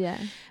 part-time job. Yeah.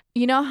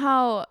 You know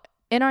how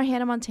in our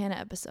Hannah Montana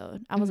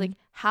episode, I was like,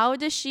 how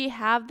does she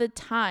have the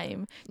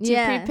time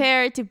to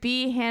prepare to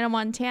be Hannah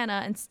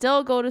Montana and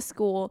still go to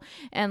school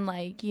and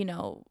like, you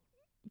know,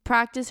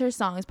 practice her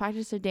songs,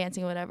 practice her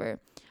dancing,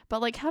 whatever.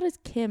 But like, how does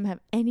Kim have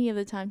any of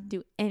the time to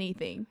do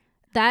anything?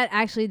 That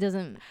actually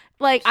doesn't.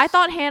 Like, I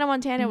thought Hannah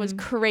Montana was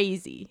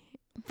crazy,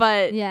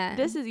 but Yeah.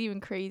 this is even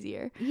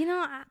crazier. You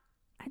know, I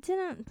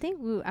didn't think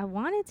I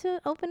wanted to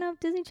open up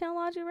Disney Channel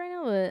Logic right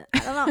now, but I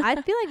don't know. I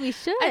feel like we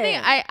should. I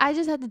think I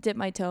just had to dip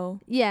my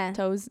toes.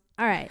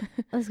 All right,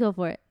 let's go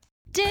for it.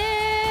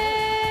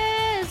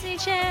 Disney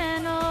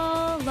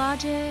Channel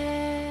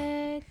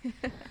Logic.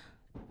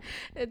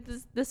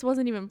 This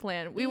wasn't even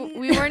planned. We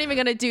weren't even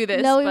gonna do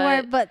this. No, we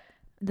weren't. But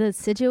the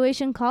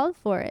situation called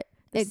for it.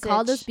 It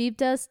called us,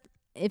 beeped us,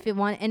 if it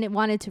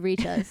wanted to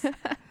reach us.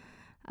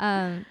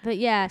 But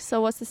yeah.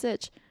 So what's the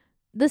sitch?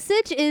 The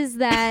sitch is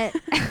that,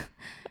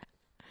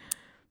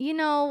 you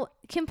know,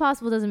 Kim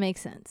Possible doesn't make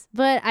sense,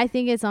 but I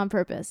think it's on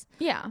purpose.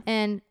 Yeah.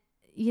 And,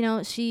 you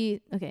know,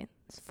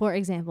 for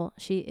example,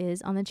 she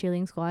is on the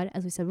cheerleading squad,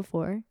 as we said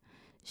before.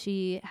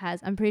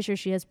 I'm pretty sure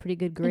she has pretty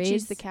good grades. And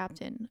she's the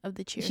captain of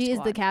the cheer squad. She is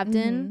the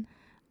captain.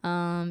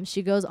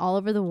 She goes all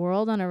over the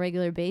world on a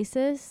regular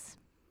basis.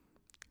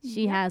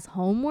 She has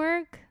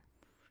homework.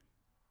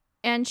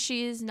 And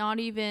she's not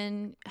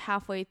even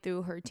halfway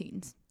through her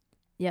teens.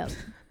 Yep.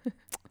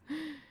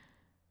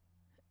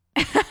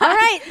 All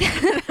right.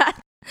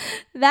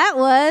 That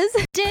was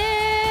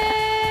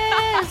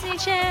Disney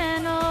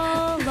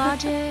Channel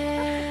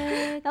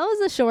Logic. That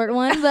was a short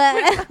one,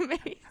 but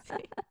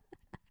amazing.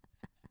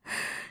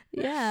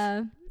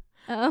 Yeah.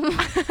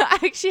 I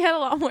actually had a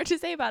lot more to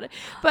say about it.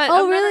 But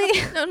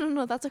really?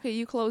 No, that's okay.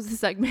 You close the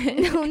segment.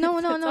 No.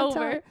 It's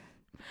over.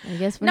 I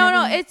guess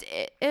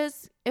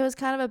it was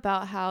kind of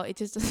about how it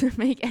just doesn't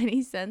make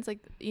any sense, like,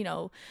 you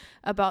know,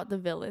 about the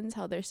villains,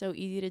 how they're so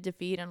easy to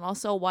defeat, and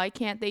also why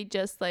can't they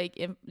just like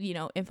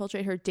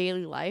infiltrate her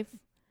daily life?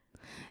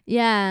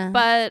 Yeah.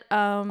 But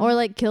or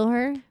like kill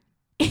her.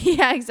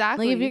 Yeah,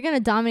 exactly. Like if you're gonna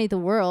dominate the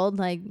world,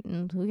 like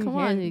who Come cares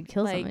on, if you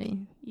kill like,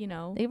 somebody? You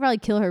know, They could probably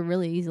kill her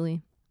really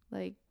easily.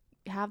 like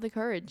have the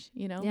courage,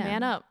 you know, Yeah.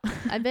 man up.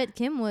 I bet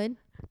Kim would.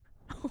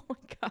 Oh my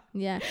god.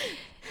 Yeah.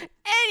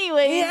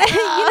 Anyway, You know,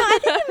 I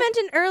think you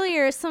mentioned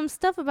earlier some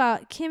stuff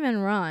about Kim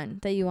and Ron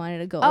that you wanted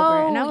to go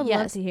over, and I would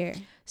love to hear.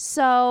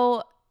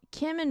 So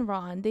Kim and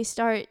Ron, they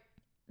start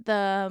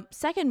the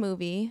second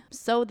movie,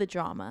 So the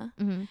Drama.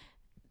 Mm-hmm.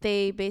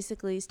 They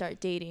basically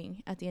start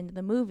dating at the end of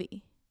the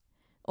movie,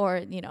 or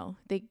you know,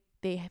 they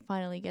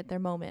finally get their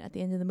moment at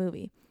the end of the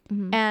movie.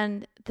 Mm-hmm.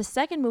 And the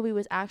second movie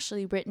was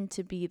actually written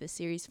to be the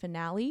series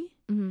finale.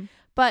 Mm-hmm.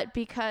 But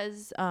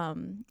because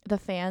the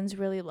fans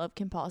really love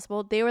Kim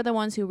Possible, they were the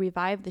ones who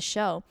revived the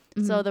show.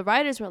 Mm-hmm. So the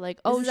writers were like,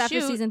 "Oh, this is shoot!"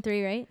 after season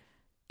 3, right?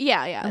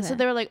 Yeah. Okay. So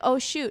they were like, "Oh,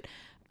 shoot!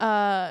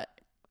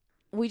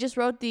 We just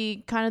wrote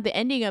the kind of the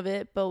ending of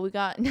it,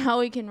 but now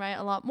we can write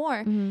a lot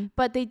more." Mm-hmm.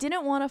 But they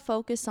didn't want to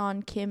focus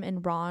on Kim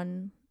and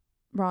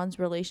Ron's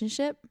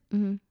relationship.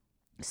 Mm-hmm.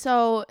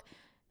 So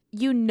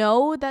you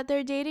know that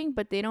they're dating,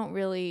 but they don't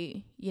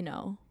really,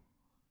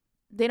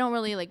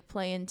 like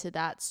play into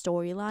that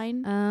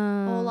storyline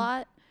a whole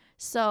lot.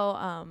 So,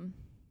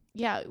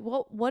 yeah.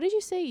 What did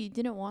you say? You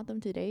didn't want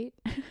them to date?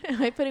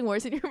 Am I putting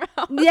words in your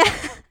mouth? Yeah,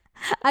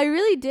 I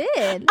really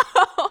did.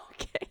 Oh,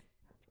 okay.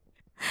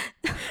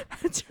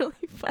 That's really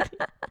funny.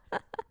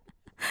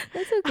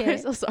 That's okay. I'm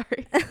so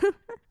sorry.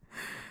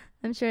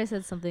 I'm sure I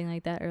said something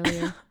like that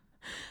earlier.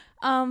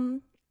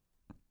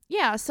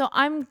 Yeah, so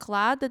I'm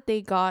glad that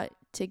they got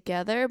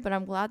together, but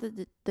I'm glad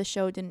that the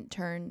show didn't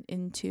turn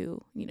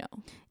into,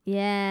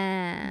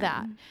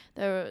 Yeah.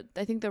 that.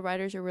 I think the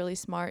writers are really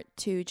smart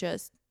to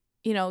just,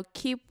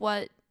 keep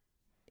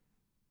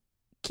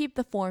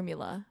the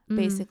formula,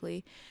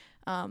 basically.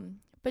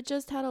 But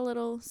just had a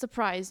little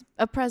surprise,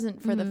 a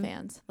present for the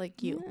fans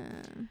like you.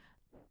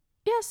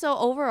 Yeah, so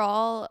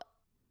overall,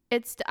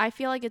 I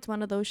feel like it's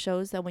one of those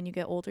shows that when you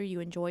get older, you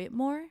enjoy it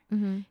more.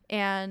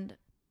 And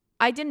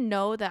I didn't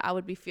know that I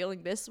would be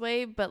feeling this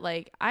way, but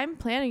like I'm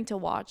planning to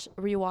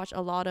rewatch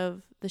a lot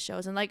of the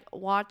shows and like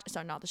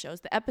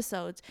the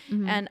episodes,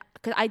 and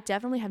because I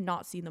definitely have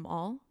not seen them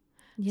all.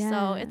 Yeah.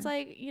 So it's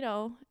like,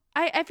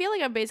 I feel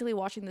like I'm basically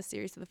watching the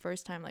series for the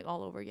first time, like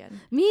all over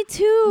again. Me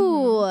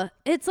too.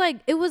 It's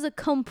like it was a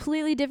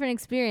completely different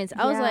experience.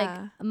 I was like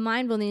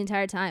mind blown the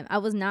entire time. I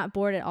was not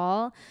bored at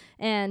all.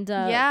 And the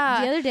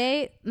other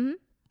day,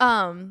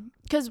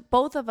 because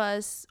both of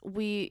us,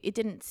 it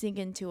didn't sink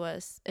into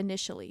us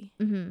initially.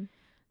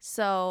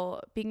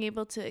 So being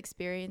able to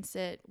experience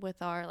it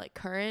with our like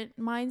current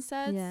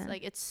mindsets,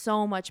 like it's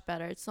so much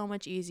better. It's so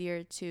much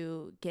easier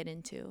to get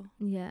into.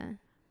 Yeah.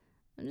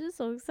 I'm just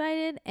so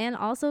excited. And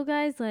also,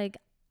 guys, like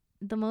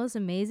the most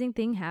amazing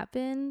thing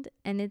happened,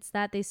 and it's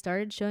that they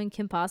started showing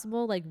Kim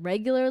Possible like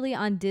regularly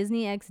on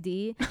Disney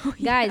XD.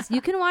 Guys, you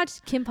can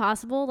watch Kim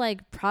Possible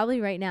like probably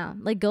right now.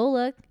 Like go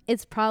look,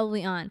 it's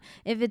probably on.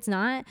 If it's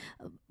not,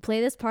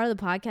 play this part of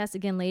the podcast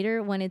again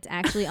later when it's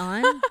actually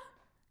on.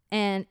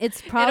 And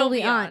it's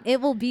probably on.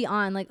 It will be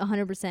on like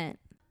 100%.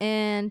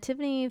 And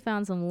Tiffany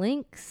found some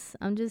links.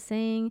 I'm just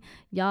saying,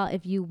 y'all,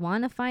 if you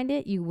want to find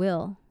it, you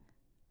will.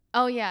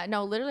 Oh yeah,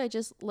 no, literally I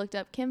just looked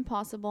up Kim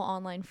Possible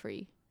online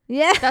free.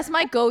 Yeah. That's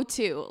my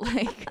go-to.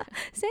 Like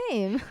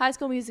same. High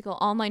School Musical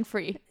online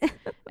free. And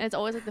it's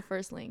always like the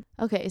first link.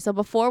 Okay, so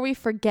before we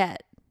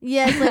forget.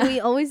 Yes, like we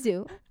always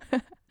do.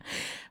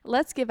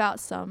 Let's give out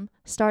some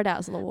Star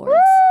Dazzle Awards.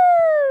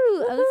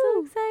 Woo! I'm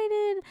so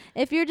excited.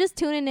 If you're just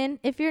tuning in,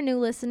 if you're a new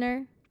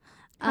listener.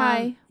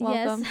 Hi,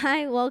 welcome. Yes,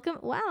 hi, welcome.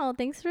 Wow,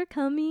 thanks for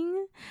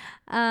coming.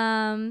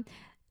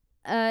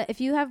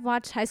 If you have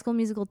watched High School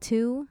Musical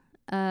 2,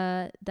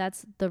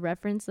 that's the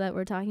reference that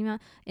we're talking about.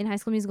 In High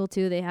School Musical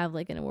 2, they have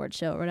like an award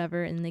show or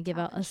whatever, and they give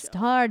out a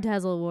Star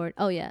Dazzle Award.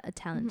 Oh yeah, a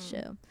talent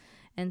show.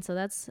 And so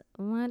that's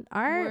what we're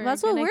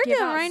doing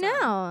right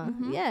now.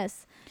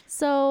 Yes.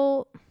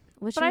 So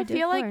what should we do? But I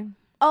feel like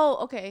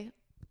okay.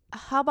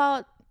 How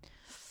about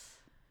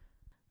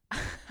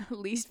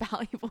least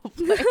valuable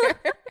player?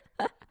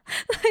 Like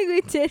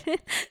we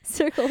didn't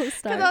circle the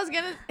star. Because I was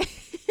gonna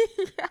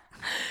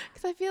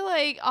because I feel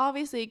like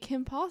obviously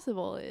Kim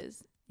Possible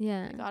is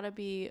gotta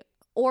be,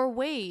 or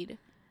Wade.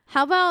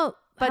 How about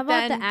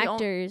the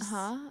actors?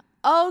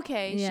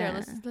 Okay,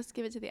 sure. Let's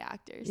give it to the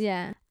actors.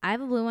 Yeah, I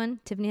have a blue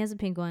one. Tiffany has a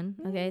pink one.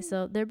 Okay,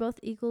 so they're both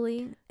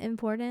equally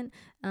important.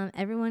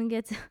 Everyone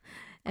gets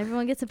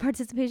a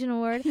participation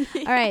award. Yes.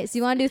 All right, so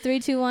you want to do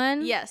 3, 2,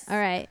 1? Yes. All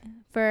right,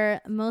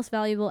 for most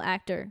valuable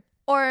actor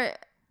or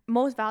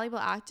most valuable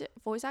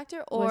voice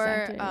actor,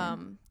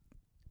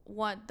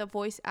 what the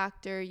voice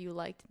actor you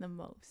liked the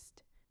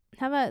most.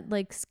 How about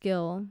like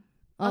skill?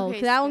 Oh,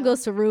 okay, that one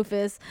goes to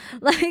Rufus.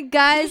 Like,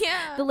 guys,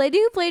 the lady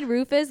who played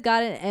Rufus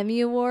got an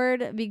Emmy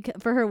Award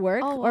for her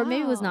work, or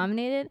maybe was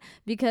nominated,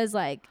 because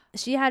like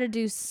she had to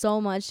do so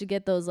much to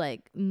get those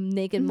like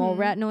naked mole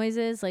rat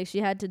noises. Like she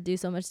had to do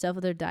so much stuff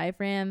with her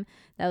diaphragm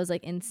that was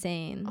like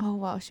insane. Oh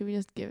wow, should we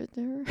just give it to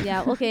her?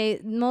 Yeah.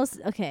 Okay.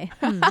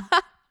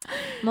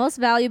 Most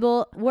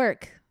valuable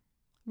work,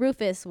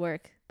 Rufus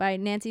work by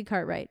Nancy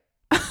Cartwright.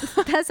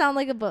 That sounds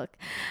like a book.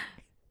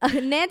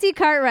 Nancy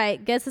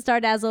Cartwright gets the Star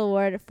Dazzle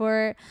Award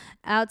for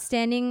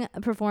outstanding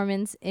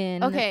performance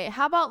in. Okay,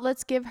 how about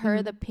let's give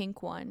her the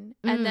pink one,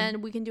 and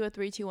then we can do a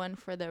 3, 2, 1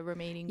 for the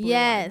remaining blue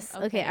yes.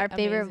 one. Okay, our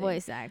favorite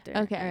voice actor.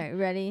 Okay. All right,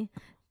 ready?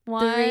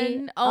 1. 3.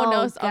 No,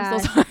 I'm so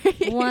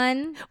sorry.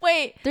 1.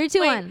 Wait. 3, 2,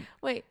 1.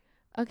 Wait.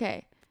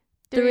 Okay.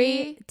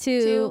 3,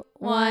 2,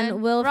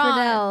 1. Will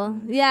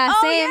Friedle. Yeah,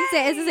 same.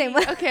 It's the same.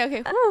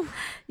 Okay.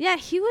 Yeah,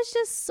 he was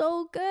just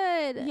so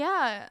good.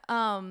 Yeah.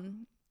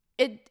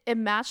 It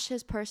matched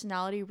his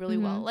personality really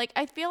well. Like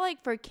I feel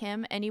like for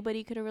Kim,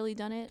 anybody could have really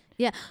done it.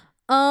 Yeah.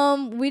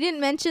 We didn't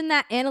mention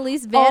that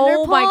Annalise Vanderpump.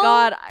 Oh my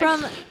God.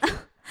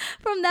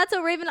 From That's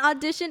a Raven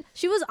audition,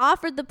 she was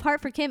offered the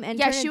part for Kim and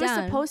turned it down. She was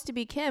supposed to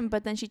be Kim,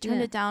 but then she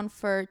turned it down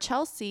for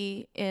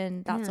Chelsea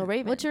in That's a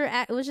Raven, which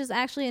is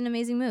actually an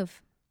amazing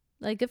move.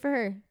 Like, good for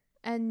her.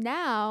 And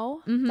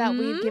now that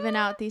we've given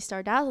out these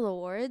Star Dazzle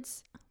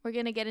Awards, we're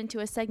gonna get into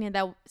a segment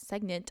that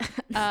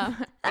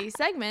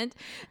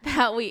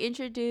we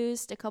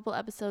introduced a couple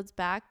episodes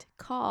back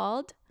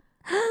called.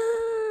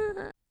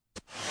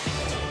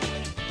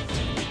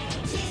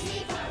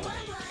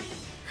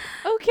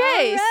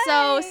 Okay,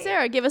 so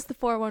Sarah, give us the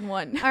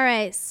 411. All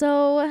right,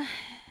 so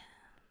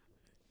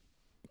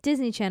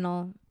Disney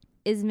Channel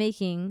is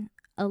making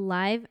a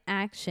live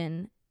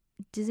action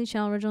Disney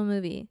Channel original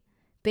movie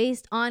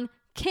based on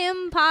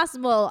Kim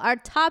Possible, our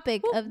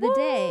topic of the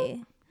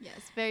day. Yes,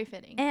 very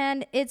fitting.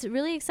 And it's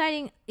really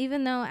exciting,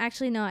 even though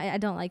actually, no, I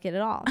don't like it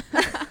at all.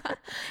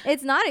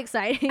 It's not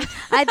exciting.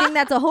 I think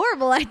that's a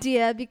horrible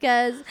idea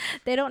because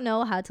they don't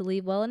know how to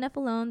leave well enough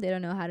alone. They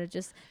don't know how to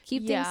just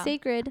keep things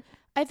sacred.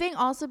 I think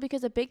also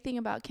because a big thing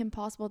about Kim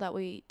Possible that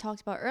we talked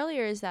about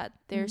earlier is that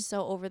they're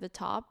so over the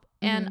top.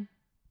 And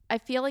I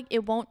feel like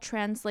it won't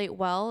translate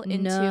well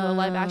into a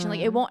live action.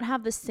 Like it won't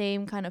have the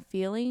same kind of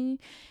feeling.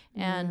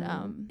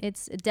 And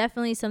it's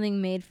definitely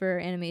something made for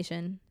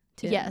animation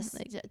too. Yes,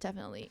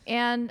 definitely.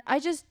 And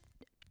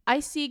I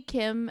see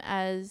Kim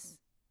as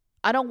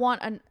I don't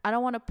want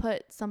to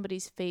put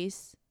somebody's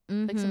face,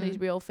 like somebody's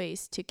real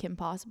face, to Kim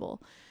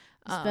Possible,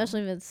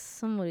 especially if it's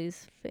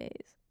somebody's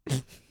face.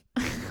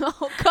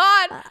 Oh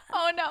God!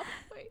 Oh no!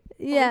 Wait,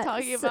 yeah, what are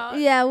we talking about?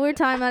 Yeah, we're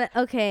talking about it.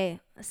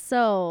 Okay,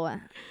 so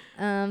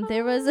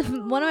there was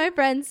one of my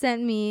friends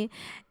sent me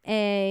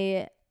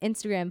a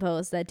Instagram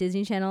post that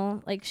Disney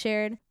Channel like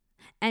shared.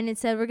 And it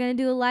said, we're going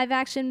to do a live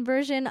action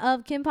version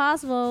of Kim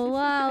Possible.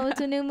 Wow, it's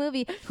a new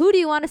movie. Who do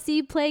you want to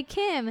see play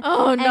Kim?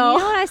 Oh, and no. you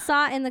know what I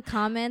saw in the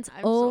comments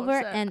over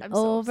and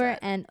over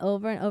and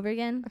over and over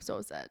again? I'm so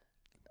upset.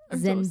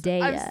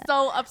 Zendaya. I'm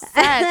so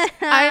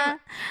upset.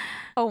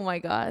 Oh my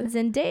God.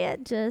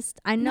 Zendaya just,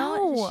 I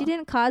know she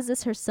didn't cause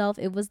this herself.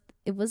 It was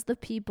the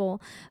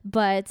people.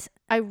 But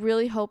I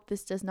really hope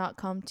this does not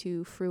come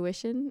to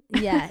fruition.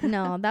 Yeah,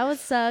 no, that would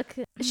suck.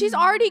 She's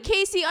already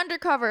Casey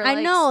Undercover.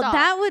 I know. Stop.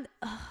 That would...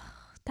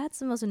 that's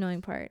the most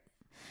annoying part.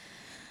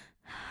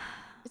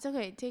 It's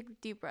okay. Take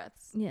deep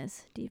breaths.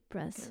 Yes, deep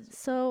breaths.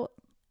 So,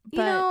 you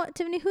know,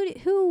 Tiffany,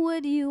 who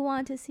would you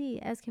want to see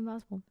as Kim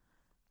Possible?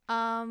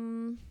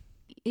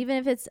 Even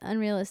if it's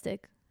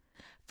unrealistic.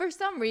 For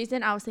some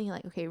reason, I was thinking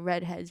like, okay,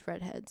 redheads.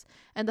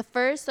 And the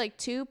first like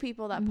two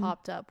people that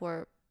popped up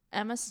were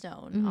Emma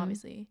Stone,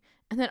 obviously,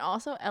 and then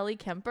also Ellie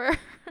Kemper.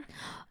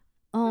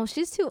 Oh,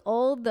 she's too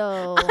old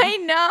though. I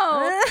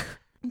know.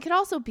 It could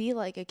also be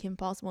like a Kim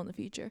Possible in the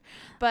future,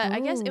 but I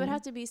guess it would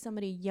have to be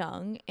somebody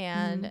young.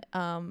 And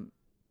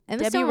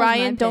Debbie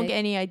Ryan, don't get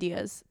any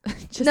ideas.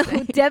 No,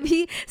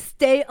 Debbie,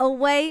 stay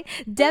away.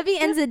 Debbie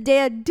and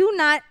Zendaya do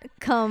not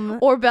come.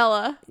 Or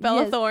Bella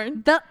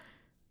Thorne.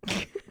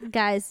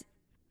 Guys,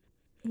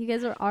 you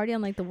guys are already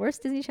on like the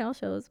worst Disney Channel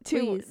shows.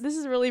 Please. This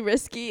is really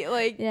risky.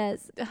 Like,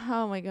 yes.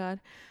 Oh my God.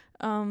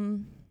 I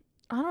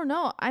don't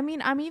know. I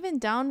mean, I'm even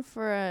down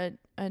for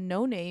a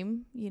no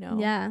name. You know.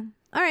 Yeah.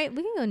 All right,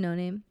 we can go no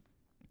name.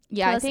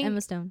 Yeah, plus I think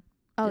Emma Stone.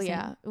 Oh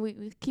yeah,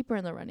 we keep her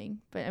in the running,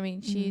 but I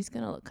mean, she's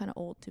gonna look kind of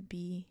old to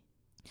be.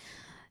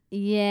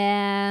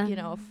 Yeah.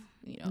 A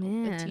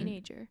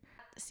teenager.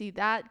 See,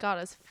 that got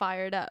us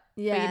fired up.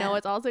 Yeah. But you know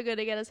what's also going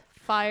to get us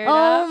fired up?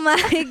 Oh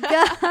my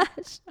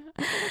gosh.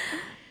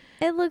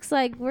 It looks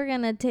like we're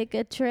going to take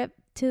a trip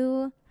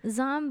to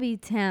Zombie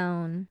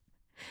Town.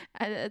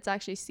 It's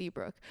actually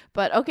Seabrook.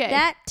 But okay.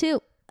 That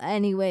too.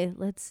 Anyway,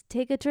 let's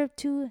take a trip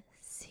to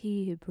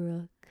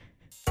Seabrook.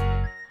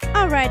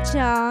 All right,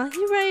 y'all.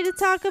 You ready to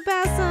talk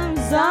about some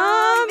zombies?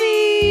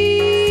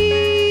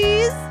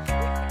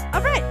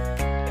 All right.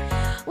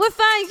 We're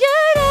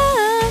fired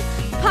up.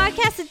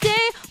 Podcast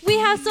today. We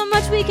have so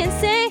much we can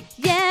say.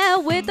 Yeah,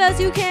 with us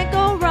you can't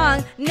go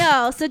wrong.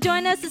 No, so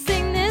join us to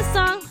sing this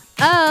song.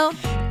 Oh,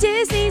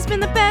 Disney's been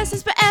the best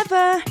since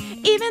forever.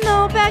 Even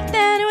though back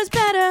then it was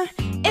better.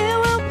 It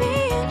will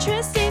be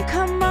interesting.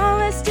 Come on,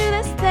 let's do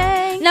this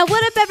thing. Now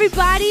what up,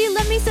 everybody?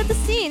 Let me set the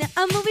scene.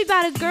 A movie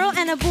about a girl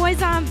and a boy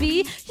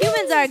zombie.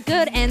 Humans are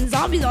good and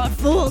zombies are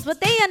fools,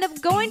 but they end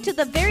up going to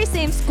the very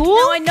same school.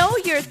 Now I know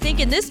you're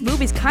thinking this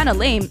movie's kind of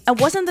lame. And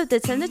wasn't the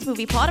Descendants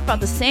movie plot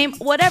about the same?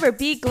 Whatever,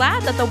 be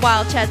glad that the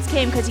Wildcats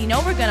came, because you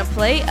know we're gonna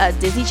play a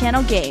Disney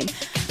Channel game.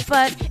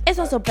 But it's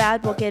not so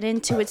bad, we'll get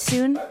into it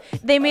soon.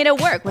 They made it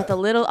work with a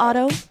little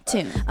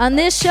auto-tune. On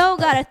this show,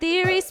 got a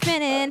theory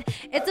spinning.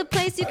 It's a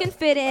place you can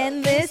fit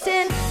in.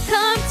 Listen,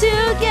 come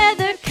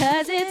together,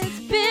 cause it's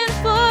been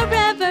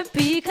forever.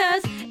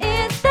 Because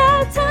it's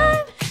that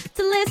time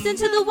to listen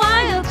to the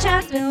Wild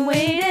Chats. Been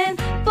waiting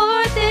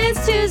for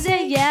this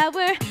Tuesday. Yeah,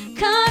 we're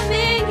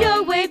coming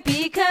your way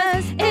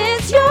because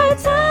it's your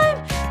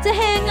time to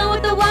hang out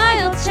with the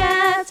Wild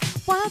Chats.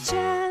 Wild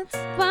Chats,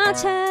 Wild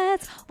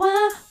Chats,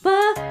 Wild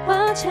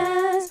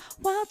Chats,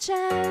 Wild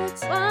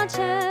Chats, Wild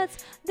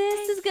Chats.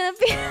 This is gonna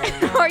be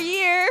our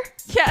year.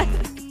 Yeah,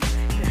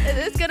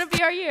 it's gonna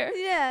be our year.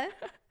 Yeah,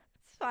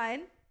 it's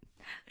fine.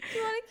 Do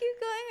you want to keep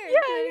going or do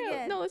it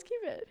again? No, let's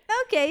keep it.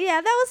 Okay, yeah,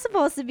 that was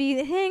supposed to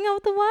be hang out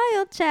with the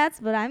Wild Chats,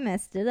 but I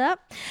messed it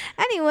up.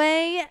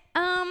 Anyway,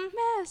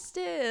 messed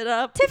it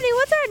up. Tiffany,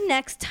 what's our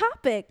next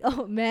topic?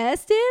 Oh,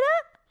 messed it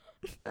up.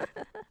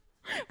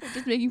 We're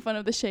just making fun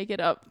of the Shake It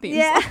Up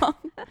theme song.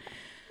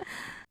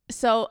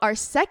 So our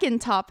second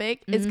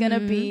topic is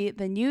gonna be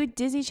the new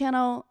Disney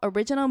Channel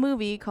original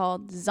movie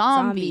called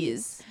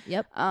Zombies.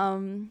 Yep.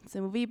 It's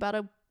a movie about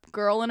a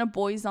girl and a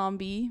boy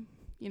zombie.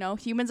 You know,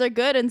 humans are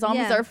good and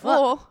zombies are full.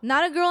 Well,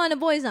 not a girl and a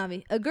boy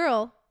zombie. A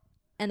girl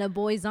and a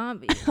boy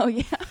zombie. Oh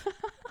yeah.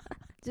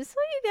 Just so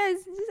you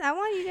guys, I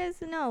want you guys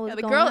to know what's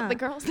going on. The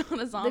girl's not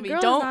a zombie. The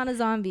girl's not a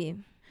zombie.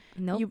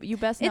 Nope. You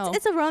best know.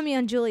 It's a Romeo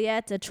and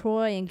Juliet, a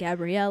Troy and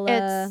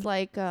Gabriella. It's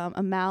like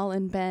a Mal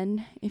and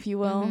Ben, if you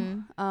will.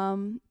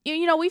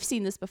 You know, we've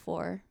seen this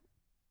before,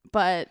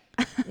 but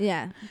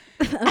yeah.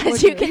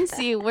 as you can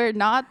see, we're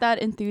not that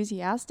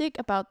enthusiastic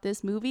about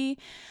this movie.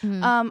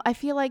 I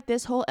feel like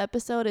this whole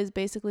episode is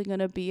basically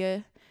gonna be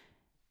a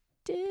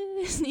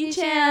Disney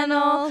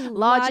Channel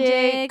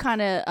logic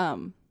kind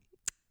of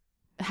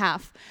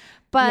half.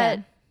 But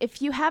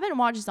if you haven't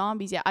watched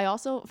Zombies yet, I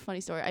also,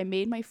 funny story, I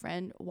made my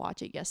friend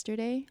watch it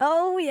yesterday.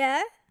 Oh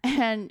yeah.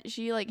 And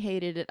she like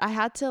hated it.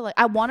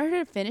 I wanted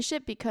her to finish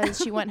it because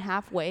she went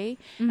halfway.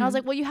 And I was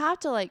like, well, you have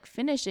to like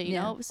finish it, you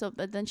know? So,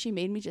 but then she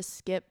made me just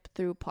skip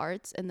through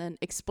parts and then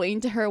explain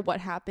to her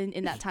what happened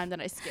in that time that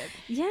I skipped.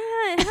 Yeah,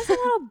 it has a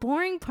lot of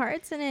boring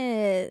parts in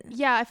it.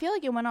 Yeah, I feel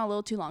like it went on a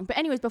little too long. But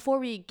anyways, before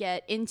we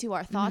get into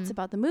our thoughts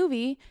about the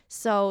movie,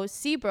 so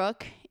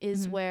Seabrook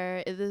is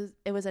where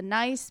it was a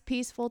nice,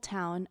 peaceful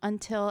town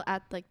until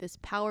at like this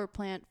power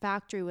plant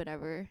factory,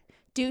 whatever.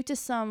 Due to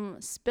some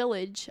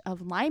spillage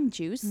of lime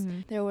juice,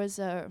 there was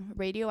a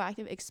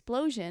radioactive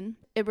explosion.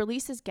 It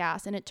releases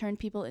gas and it turned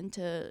people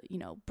into, you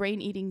know,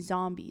 brain-eating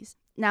zombies.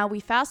 Now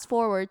we fast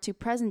forward to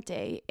present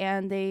day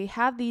and they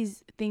have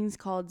these things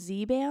called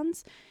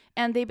Z-bands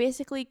and they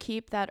basically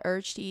keep that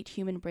urge to eat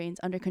human brains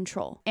under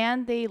control.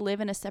 And they live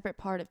in a separate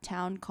part of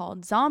town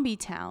called Zombie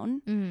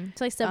Town.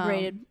 It's like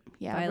separated.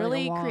 Yeah, by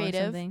really like a wall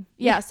creative.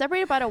 Yeah,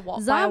 separated by a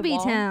wall. Zombie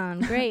Town,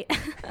 great.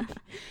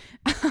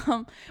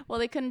 Well,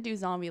 they couldn't do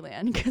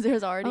Zombieland because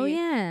there's already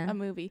a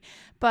movie.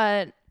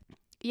 But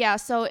yeah,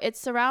 so it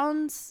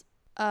surrounds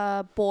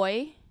a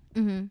boy,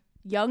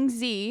 young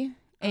Z,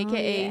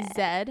 aka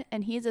Zed,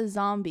 and he's a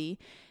zombie,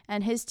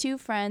 and his two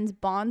friends,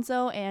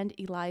 Bonzo and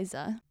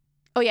Eliza.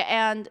 Oh yeah,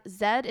 and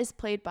Zed is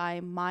played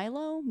by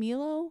Milo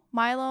Manheim.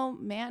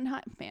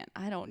 Man,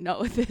 I don't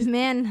know if this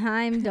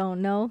Manheim,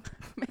 don't know.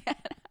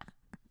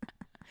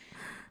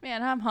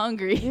 Man, I'm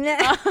hungry.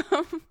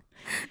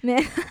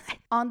 Man.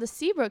 On the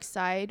Seabrook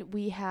side,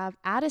 we have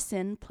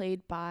Addison,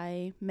 played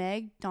by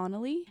Meg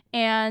Donnelly,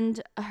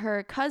 and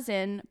her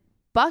cousin,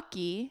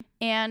 Bucky,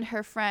 and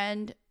her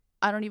friend,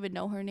 I don't even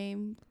know her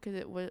name because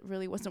it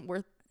really wasn't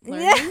worth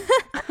learning.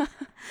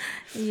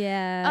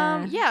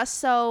 Yeah.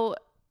 So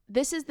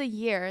this is the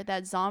year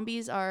that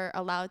zombies are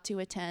allowed to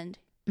attend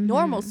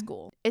normal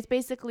school. It's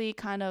basically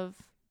kind of,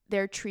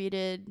 they're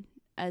treated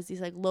as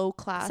these like low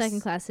class, second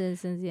class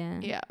citizens,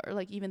 or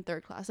like even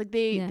third class. Like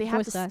they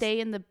have to stay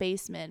in the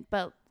basement,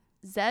 but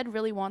Zed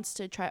really wants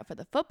to try out for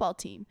the football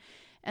team.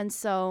 And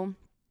so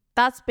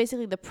that's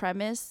basically the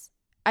premise.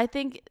 I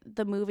think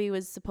the movie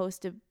was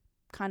supposed to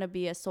kind of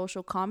be a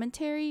social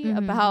commentary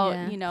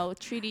about, you know,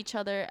 treat each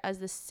other as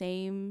the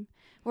same.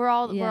 We're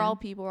all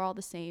people, we're all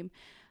the same.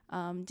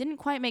 Didn't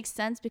quite make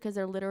sense because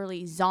they're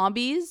literally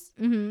zombies.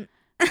 But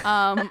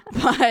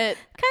kind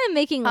of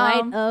making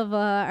light of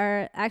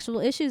our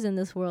actual issues in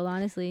this world,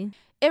 honestly.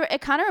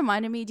 It kind of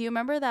reminded me, do you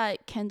remember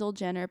that Kendall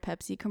Jenner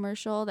Pepsi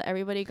commercial that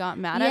everybody got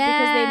mad at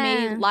because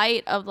they made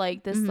light of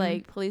like this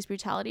like police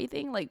brutality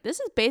thing? Like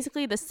this is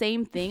basically the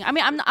same thing. I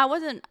mean, I'm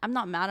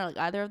not mad at like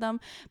either of them,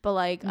 but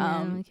like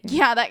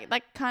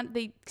that kind of,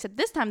 they except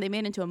this time they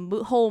made it into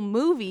a whole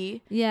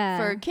movie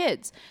for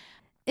kids.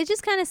 It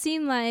just kind of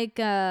seemed like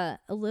a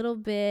little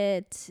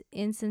bit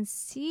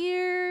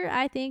insincere,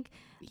 I think.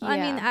 Yeah. I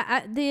mean,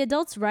 I the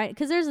adults write,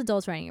 because there's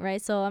adults writing it,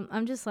 right? So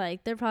I'm just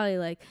like, they're probably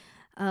like,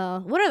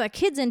 what are the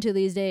kids into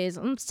these days?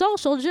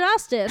 Social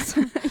justice.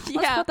 Let's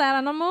put that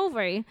on a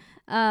movie.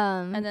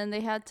 And then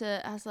they had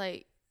to ask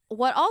like,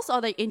 what else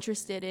are they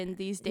interested in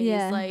these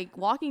days? Like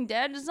Walking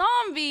Dead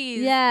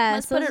zombies. Yeah.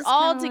 Let's put it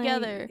all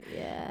together. Like,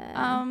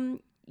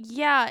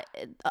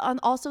 and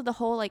also the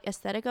whole like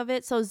aesthetic of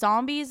it. So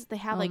zombies, they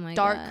have like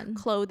dark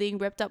clothing,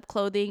 ripped up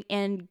clothing,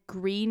 and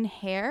green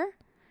hair.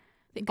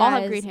 They all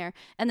have green hair.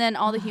 And then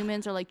all the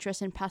humans are like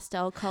dressed in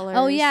pastel colors.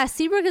 Oh yeah,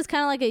 Seabrook is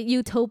kind of like a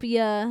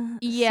utopia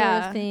sort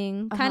of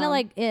thing. Kind of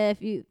like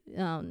if you,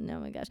 oh no,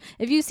 my gosh,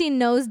 if you've seen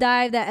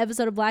Nosedive, that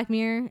episode of Black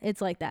Mirror,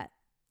 it's like that.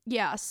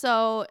 Yeah,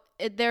 so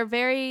they're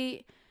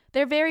very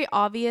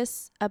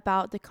obvious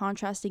about the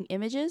contrasting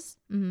images.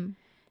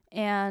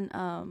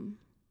 And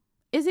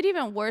is it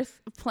even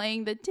worth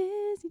playing the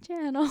Disney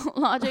Channel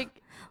logic?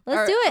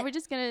 Let's do it. Are we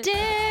just gonna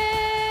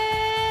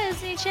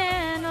Disney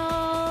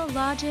Channel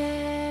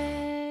logic?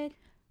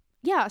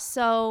 Yeah,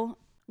 so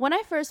when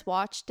I first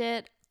watched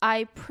it,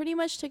 I pretty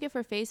much took it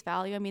for face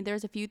value. I mean,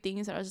 there's a few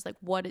things that I was just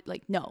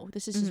like, no,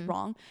 this is just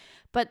wrong.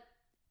 But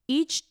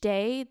each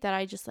day that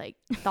I just like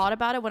thought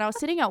about it, when I was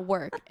sitting at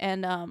work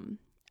and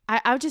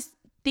I would just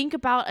think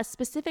about a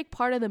specific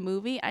part of the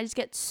movie, I just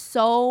get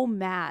so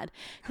mad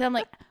because I'm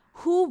like,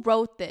 who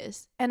wrote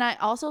this? And I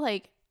also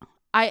like,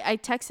 I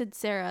texted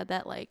Sarah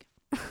that like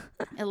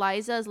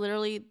Eliza is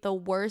literally the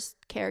worst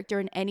character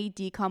in any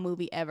DCOM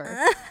movie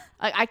ever.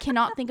 Like I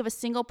cannot think of a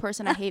single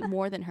person I hate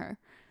more than her.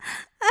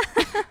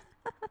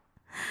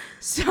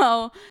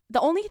 So the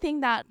only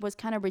thing that was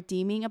kind of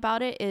redeeming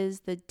about it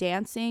is the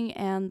dancing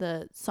and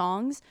the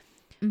songs.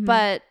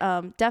 But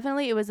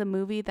definitely it was a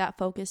movie that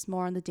focused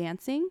more on the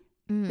dancing.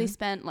 They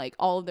spent like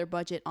all of their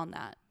budget on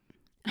that.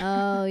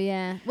 Oh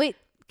yeah. Wait,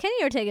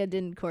 Kenny Ortega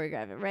didn't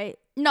choreograph it, right?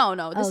 No,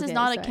 this is Okay,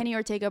 not sorry. a Kenny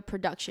Ortega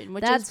production,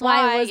 which That's is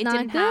why why it was not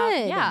didn't have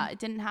good. it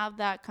didn't have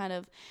that kind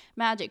of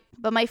magic.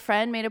 But my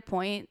friend made a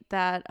point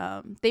that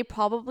they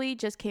probably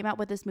just came out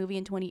with this movie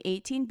in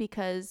 2018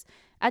 because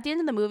at the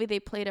end of the movie they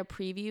played a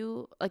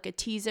preview, like a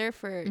teaser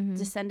for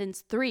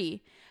Descendants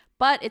 3,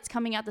 but it's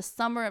coming out the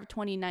summer of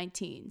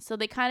 2019. So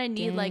they kind of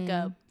need like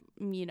a,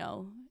 you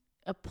know,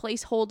 a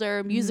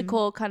placeholder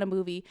musical kind of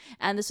movie,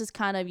 and this is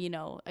kind of, you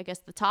know, I guess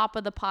the top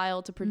of the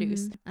pile to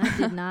produce. I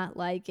did not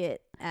like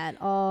it at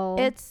all.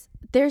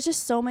 There's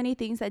just so many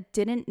things that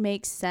didn't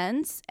make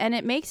sense, and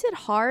it makes it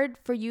hard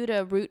for you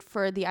to root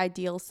for the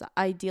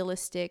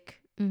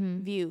idealistic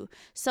view.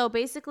 So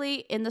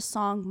basically in the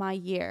song My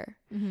Year,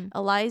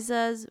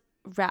 Eliza's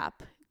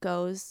rap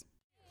goes,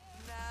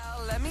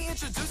 let me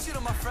introduce you to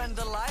my friend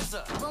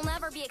Eliza. We'll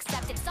never be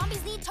accepted.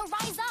 Zombies need to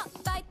rise up.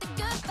 Fight the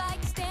good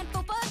fight. Stand for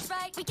what's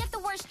right. We get the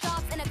worst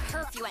jobs and a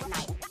curfew at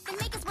night. They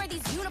make us wear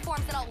these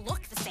uniforms that all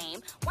look the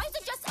same. Why is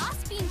it just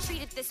us being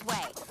treated this way?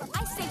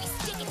 I say we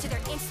stick it to their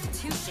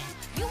institution.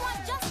 You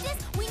want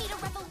justice? We need a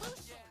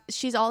revolution.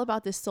 she's all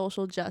about this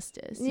social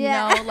justice.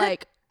 Yeah. You know,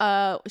 like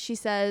she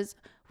says,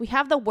 we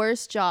have the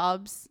worst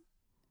jobs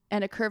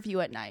and a curfew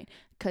at night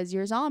because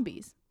you're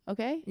zombies.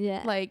 Okay.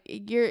 Yeah. Like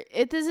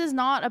this is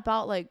not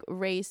about like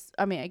race.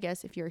 I mean, I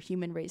guess if you're a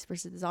human race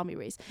versus the zombie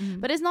race,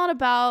 but it's not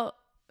about,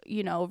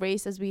 you know,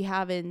 race as we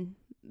have in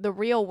the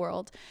real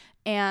world.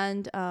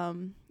 And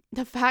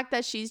the fact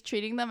that she's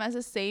treating them as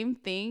the same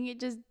thing,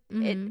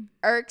 it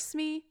irks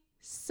me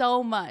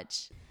so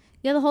much.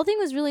 Yeah, the whole thing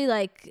was really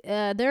like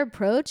their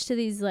approach to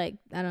these, like,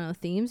 I don't know,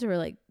 themes were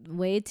like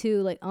way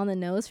too like on the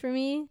nose for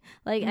me.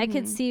 Like I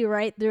could see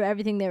right through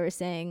everything they were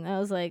saying. I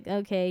was like,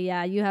 okay,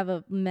 yeah, you have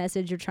a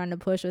message you're trying to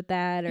push with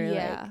that, or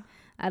like,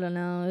 I don't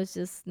know, it was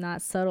just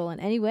not subtle in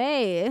any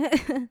way.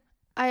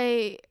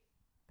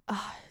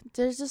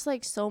 There's just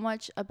like so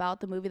much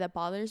about the movie that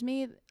bothers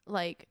me.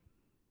 Like,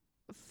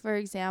 for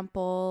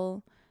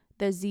example,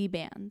 the Z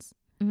bands.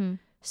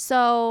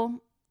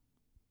 So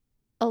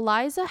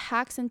Eliza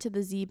hacks into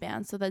the Z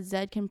band so that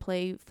Zed can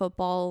play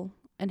football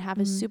and have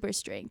his super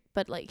strength.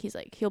 But like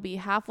he'll be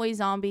halfway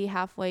zombie,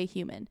 halfway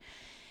human.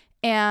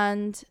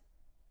 And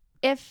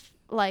if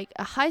like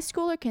a high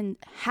schooler can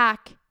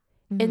hack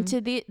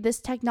into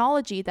this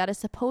technology that is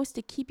supposed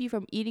to keep you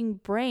from eating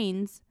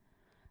brains,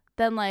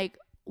 then like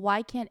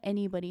why can't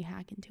anybody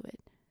hack into it?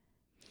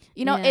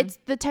 You know, it's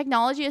the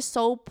technology is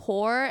so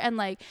poor, and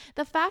like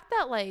the fact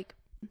that like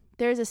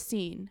there's a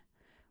scene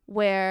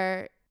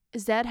where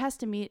Zed has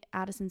to meet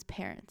Addison's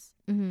parents,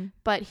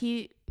 but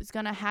he is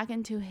gonna hack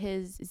into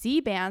his Z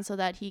band so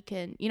that he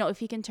can, you know, if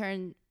he can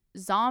turn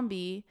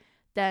zombie,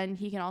 then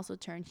he can also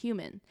turn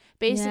human.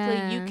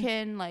 Basically, you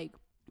can like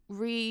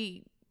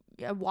rewire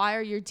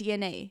your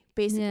DNA,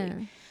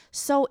 basically.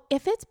 So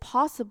if it's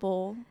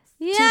possible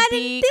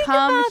to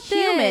become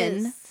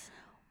human,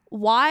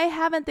 why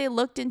haven't they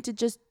looked into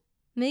just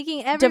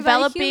making everybody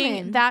developing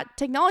human? That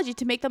technology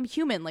to make them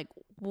human? Like,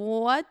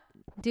 what?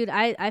 Dude,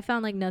 I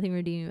found like nothing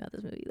redeeming about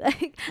this movie.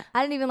 Like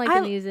I didn't even like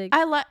the music.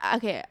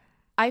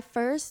 I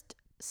first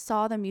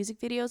saw the music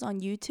videos on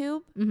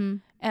YouTube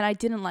and I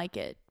didn't like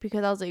it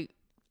because I was like,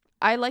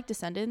 I like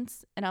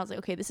Descendants, and I was like,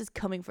 okay, this is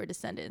coming for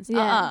Descendants.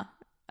 I'm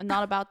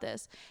not about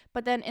this.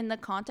 But then in the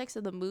context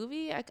of the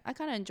movie, I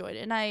kind of enjoyed it,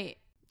 and I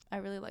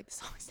really like the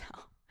songs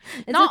now.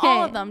 Not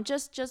all of them,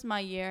 just My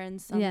Year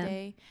and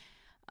Someday.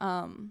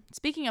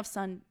 Speaking of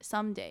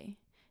Someday,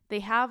 they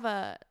have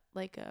a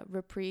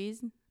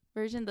reprise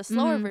version, the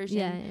slower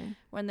version,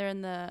 when they're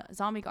in the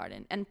zombie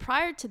garden. And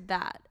prior to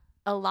that,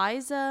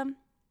 Eliza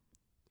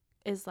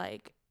is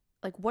like,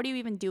 what are you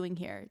even doing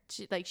here?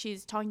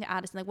 She's talking to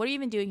Addison, like, what are you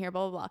even doing here?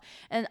 Blah blah blah.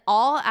 And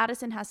all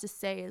Addison has to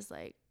say is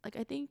like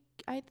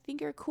I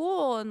think you're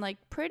cool and like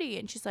pretty.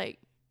 And she's like,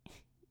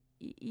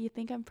 you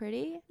think I'm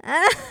pretty?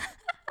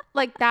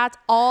 Like that's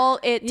all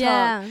it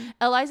took.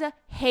 Eliza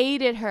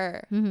hated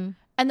her,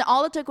 and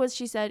all it took was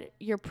she said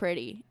you're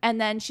pretty,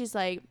 and then she's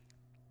like,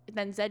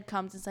 then Zed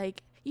comes and is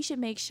like, you should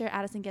make sure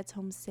Addison gets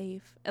home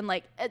safe. And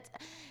like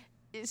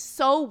it's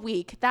so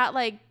weak that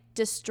like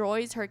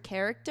destroys her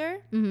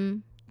character,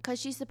 because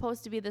she's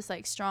supposed to be this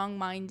like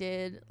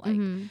strong-minded, like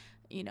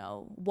you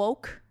know,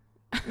 woke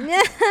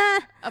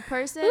a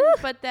person,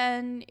 but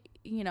then,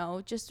 you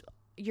know, just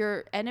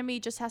your enemy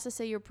just has to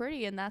say you're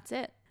pretty and that's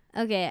it.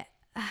 Okay.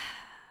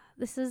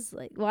 This is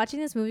like, watching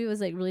this movie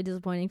was like really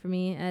disappointing for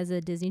me as a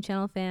Disney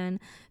Channel fan,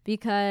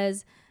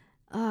 because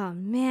oh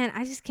man,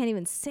 I just can't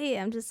even say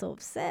it. I'm just so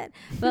upset.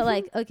 But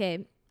like,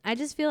 okay, I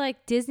just feel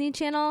like Disney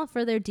Channel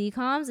for their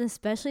DComs,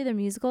 especially their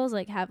musicals,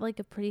 like have like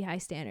a pretty high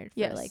standard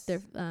for like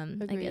their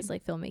I guess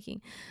like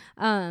filmmaking.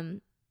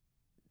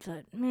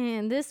 But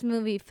man, this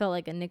movie felt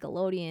like a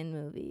Nickelodeon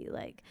movie.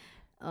 Like,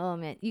 oh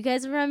man, you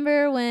guys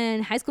remember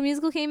when High School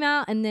Musical came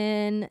out, and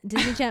then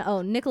Disney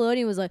Channel,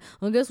 Nickelodeon was like,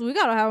 well, I guess we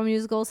gotta have a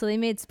musical, so they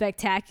made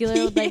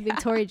Spectacular with like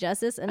Victoria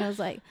Justice, and it was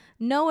like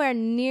nowhere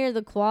near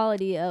the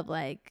quality of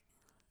like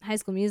High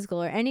School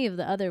Musical or any of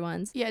the other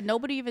ones. Yeah,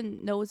 nobody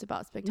even knows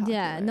about Spectacular.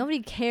 Yeah, nobody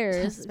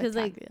cares because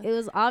like it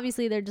was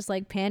obviously they're just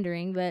like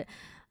pandering. But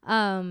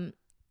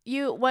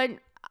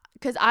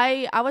because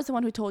I was the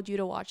one who told you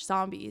to watch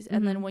Zombies,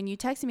 and then when you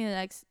texted me the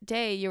next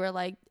day, you were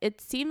like,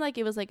 it seemed like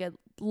it was like a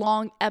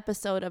long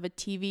episode of a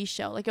TV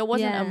show, like it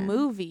wasn't a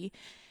movie,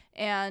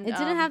 and it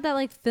didn't have that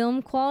like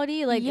film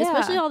quality, like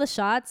especially all the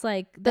shots,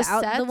 like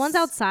the ones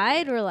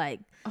outside were like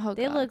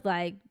they look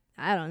like,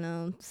 I don't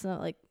know, so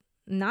like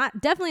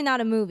definitely not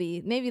a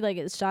movie. Maybe like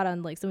it's shot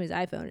on like somebody's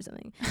iPhone or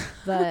something,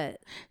 but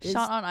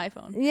shot on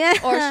iPhone. Yeah,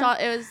 or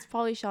it was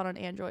probably shot on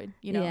Android.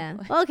 You know. Yeah.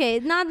 Okay,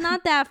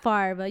 not that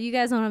far, but you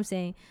guys know what I'm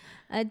saying.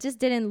 It just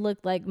didn't look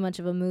like much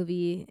of a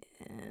movie.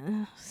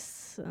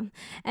 So,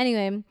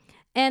 anyway,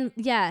 and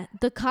yeah,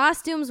 the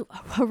costumes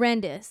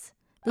horrendous.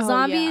 The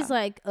zombies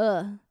like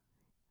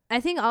I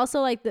think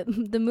also like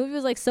the movie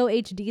was like so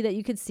HD that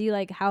you could see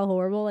like how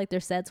horrible like their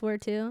sets were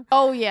too.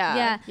 Oh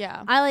yeah.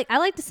 I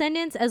like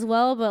Descendants as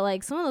well, but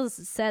like some of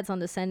those sets on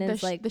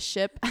Descendants, like the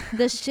ship,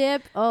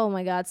 oh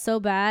my god, so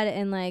bad.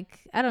 And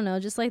like I don't know,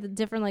 just like the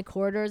different like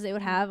corridors they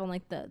would have on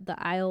like the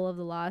Isle of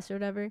the Lost or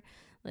whatever.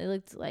 They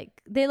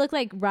look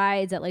like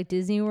rides at like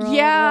Disney World.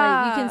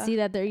 Yeah, like, you can see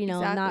that they're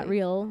not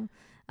real.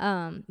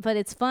 But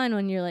it's fun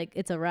when you're like,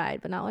 it's a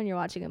ride, but not when you're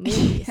watching a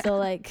movie. So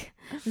like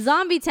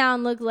Zombie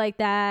Town looked like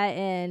that.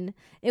 And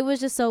it was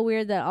just so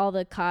weird that all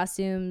the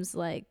costumes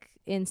like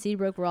in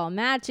Seabrook were all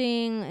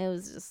matching. It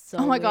was just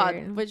so weird.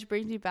 God, which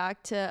brings me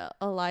back to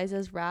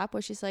Eliza's rap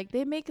where she's like,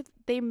 they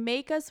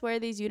make us wear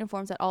these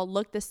uniforms that all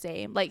look the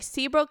same. Like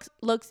Seabrook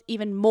looks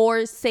even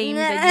more same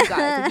than you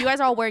guys. Like, you guys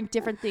are all wearing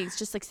different things,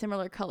 just like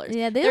similar colors.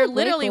 Yeah, they're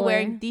literally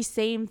wearing the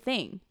same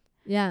thing.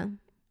 Yeah.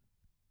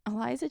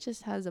 Eliza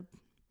just has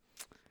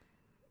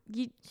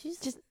you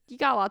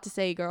got a lot to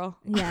say, girl.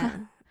 Yeah.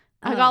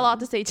 I got a lot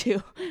to say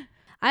too.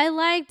 I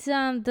liked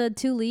the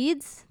two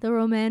leads, the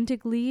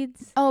romantic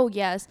leads. Oh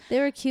yes,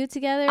 they were cute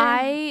together.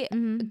 I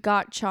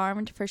got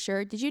charmed for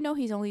sure. Did you know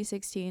he's only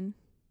 16?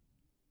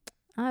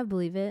 I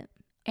believe it.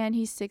 And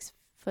he's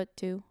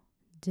 6'2".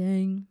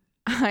 Dang.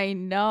 I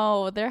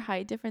know, their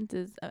height difference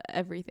is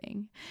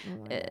everything.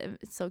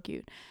 It's so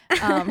cute.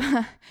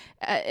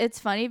 It's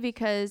funny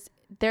because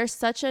there's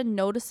such a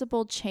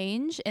noticeable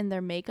change in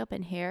their makeup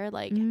and hair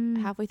like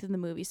halfway through the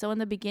movie. So in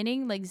the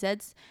beginning, like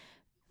Zed's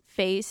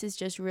face is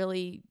just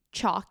really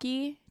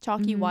chalky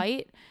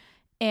white,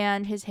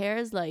 and his hair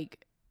is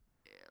like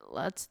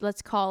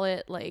let's call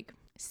it like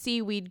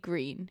seaweed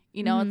green.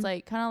 You know, it's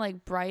like kind of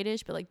like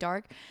brightish but like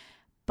dark.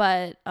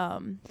 But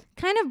kind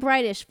of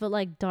brightish but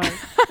like dark.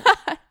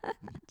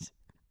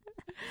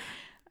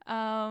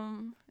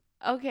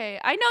 Okay,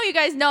 I know you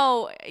guys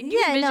know.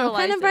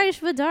 Kind of brightish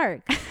but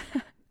dark.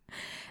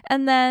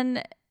 And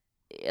then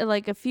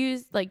like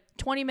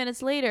 20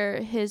 minutes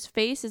later, his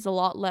face is a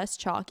lot less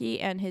chalky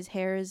and his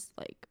hair is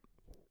like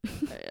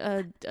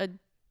a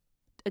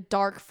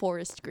dark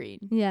forest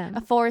green. Yeah.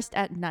 A forest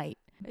at night.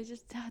 It's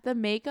just the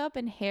makeup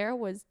and hair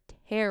was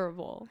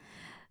terrible.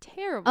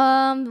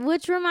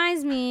 Which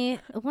reminds me,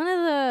 one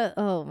of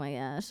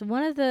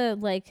the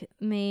like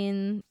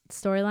main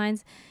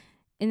storylines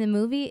in the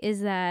movie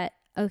is that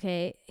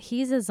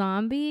he's a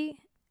zombie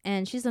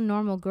and she's a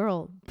normal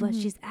girl, but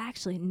she's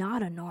actually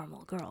not a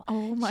normal girl.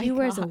 Oh my god. She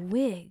wears a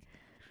wig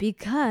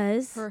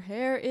because her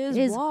hair is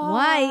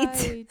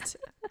white.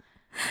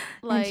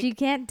 Like, and she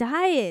can't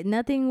dye it.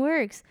 Nothing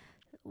works.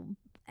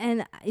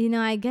 And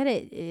I get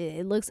it.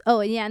 It looks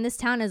and this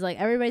town is like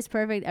everybody's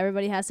perfect.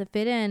 Everybody has to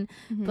fit in,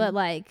 but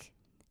like,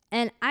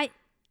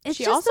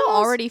 she also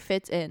already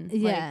fits in.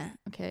 Yeah.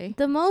 Like, okay.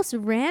 The most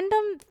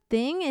random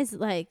thing is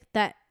like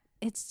that.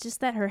 It's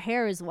just that her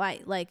hair is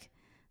white. Like,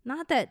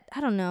 not that,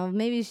 I don't know.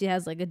 Maybe she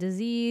has like a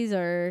disease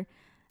or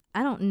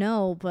I don't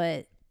know,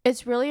 but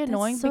it's really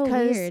annoying so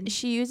because weird.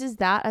 she uses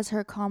that as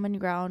her common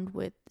ground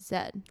with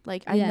Zed.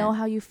 Like, I know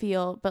how you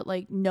feel, but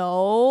like,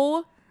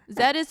 no.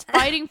 Zed is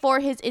fighting for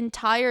his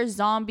entire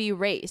zombie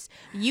race.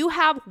 You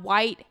have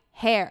white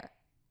hair.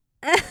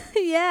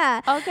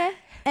 Yeah. Okay.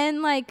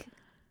 And like,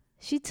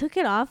 she took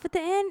it off at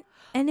the end,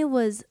 and it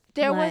was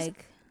there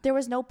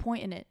was no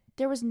point in it.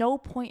 There was no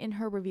point in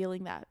her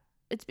revealing that.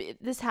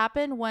 This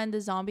happened when the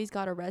zombies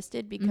got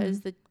arrested because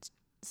the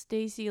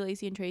Stacy,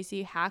 Lacey, and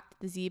Tracy hacked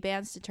the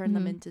Z-bands to turn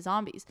them into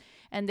zombies,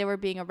 and they were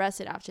being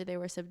arrested after they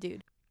were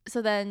subdued.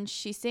 So then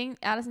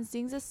Addison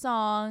sings a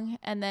song,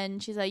 and then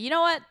she's like, you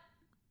know what?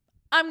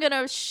 I'm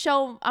gonna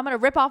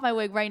rip off my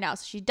wig right now.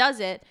 So she does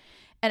it,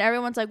 and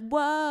everyone's like,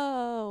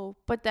 whoa,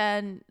 but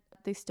then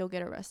they still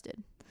get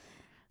arrested.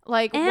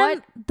 Like, and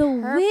what the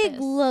purpose? wig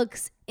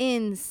looks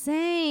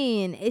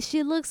insane.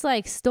 She looks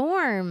like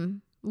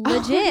Storm.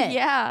 Legit. Oh,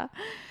 yeah.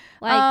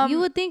 Like, you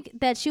would think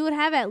that she would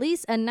have at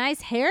least a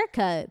nice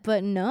haircut,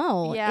 but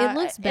no, it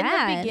looks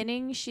bad. In the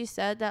beginning, she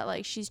said that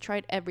like she's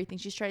tried everything.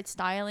 She's tried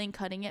styling,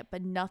 cutting it,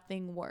 but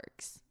nothing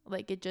works.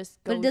 Like, it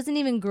just goes. But it doesn't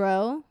even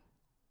grow.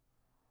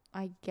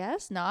 I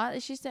guess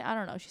not. She said, I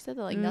don't know. She said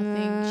that like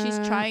nothing.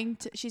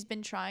 She's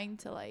been trying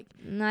to like.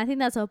 No, I think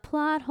that's a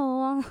plot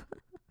hole.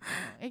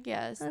 I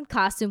guess.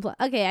 Costume plot.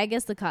 Okay, I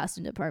guess the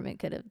costume department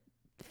could have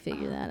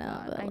figure that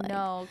out. But I like,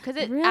 know, because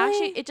it really?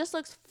 actually it just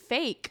looks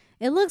fake.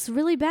 It looks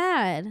really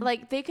bad.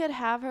 Like they could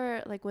have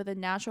her like with a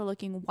natural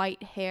looking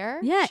white hair.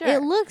 Yeah, sure.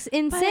 it looks But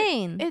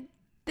insane.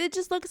 it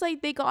just looks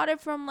like they got it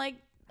from like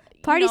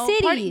Party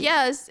City.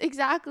 Yes,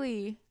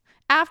 exactly.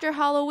 After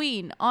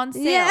Halloween on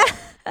sale. Yeah.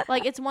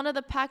 Like it's one of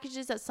the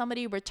packages that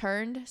somebody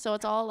returned, so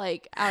it's all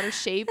like out of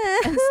shape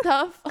and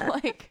stuff.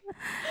 Like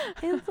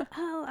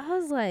I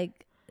was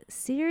like,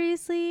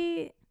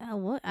 seriously?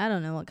 What? I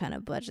don't know what kind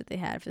of budget they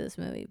had for this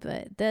movie,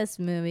 but this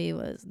movie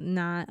was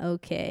not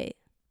okay.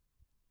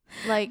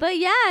 Like, but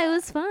yeah, it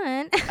was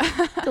fun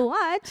to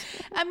watch.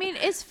 I mean,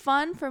 it's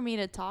fun for me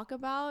to talk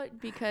about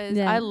because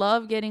Yeah. I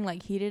love getting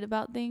like heated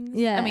about things.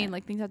 Yeah. I mean,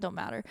 like things that don't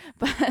matter.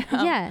 But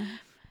Yeah.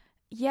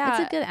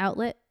 yeah, It's a good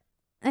outlet.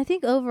 I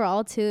think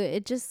overall too,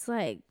 it just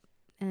like,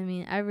 I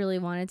mean, I really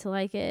wanted to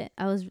like it.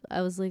 I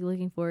was like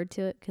looking forward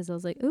to it because I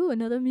was like, ooh,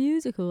 another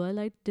musical. I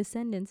like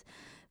Descendants.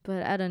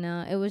 But I don't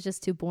know. It was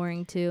just too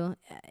boring too.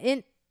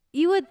 And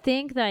you would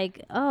think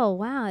like, oh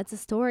wow, it's a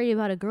story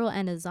about a girl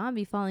and a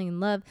zombie falling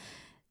in love.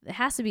 It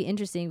has to be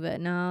interesting,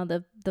 but no,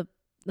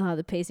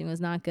 the pacing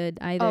was not good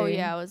either. oh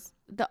yeah, it was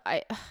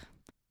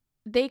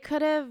they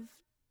could have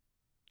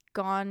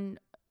gone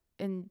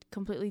in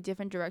completely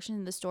different direction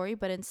in the story,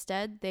 but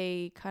instead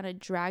they kind of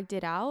dragged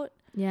it out.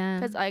 Yeah.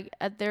 Because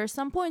there are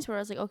some points where I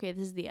was like, okay,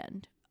 this is the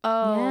end.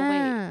 Oh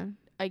Yeah. wait,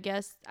 I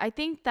guess I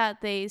think that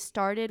they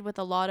started with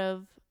a lot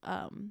of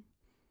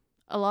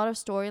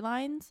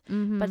storylines,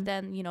 Mhm. but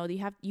then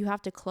you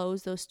have to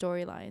close those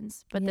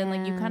storylines. But then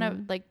like you kind Yeah.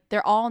 of like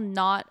they're all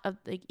not of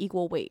like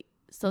equal weight.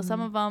 So some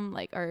Mhm. of them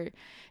like are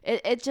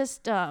it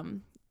just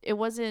it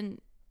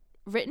wasn't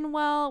written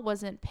well,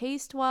 wasn't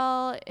paced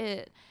well.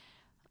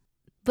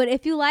 But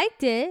if you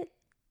liked it,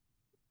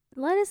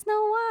 let us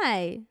know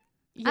why.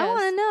 I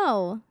want to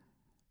know.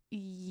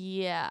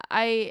 Yeah,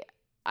 I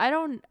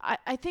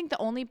think the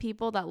only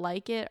people that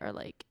like it are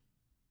like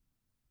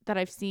that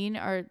I've seen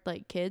are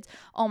like kids.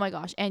 Oh my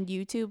gosh, and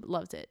YouTube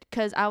loves it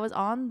because I was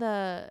on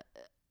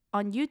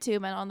YouTube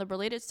and on the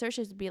related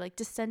searches would be like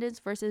Descendants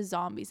versus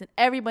zombies, and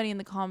everybody in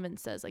the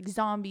comments says like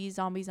zombies.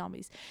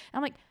 And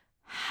I'm like,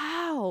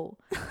 how?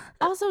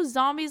 Also,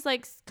 zombies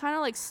like kind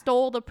of like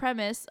stole the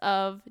premise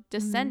of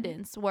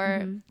Descendants,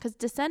 where because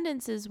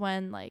Descendants is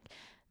when like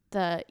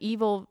the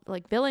evil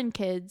like villain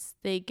kids,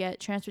 they get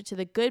transferred to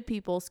the good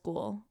people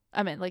school.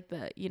 I mean like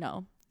the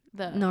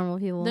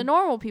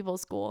Normal people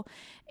school,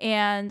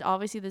 and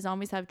obviously the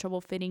zombies have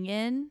trouble fitting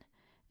in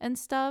and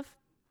stuff.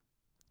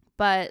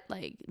 But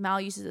like Mal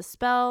uses a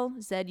spell,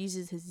 Zed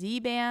uses his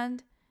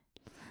Z-band.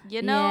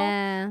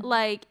 Yeah.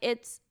 Like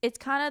it's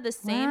kind of the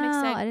same. Wow,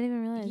 Except I didn't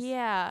even realize.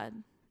 yeah,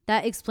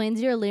 That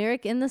explains your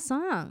lyric in the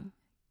song.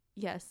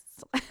 yes.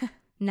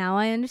 Now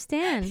I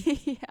understand.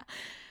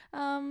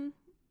 Yeah.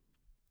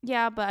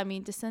 Yeah, but I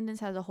mean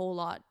Descendants has a whole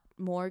lot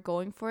more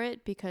going for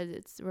it because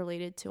it's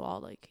related to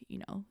all like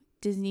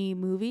Disney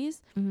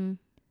movies. Mhm.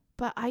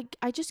 But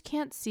I just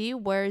can't see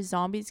where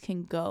zombies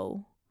can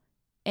go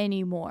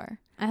anymore,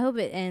 I hope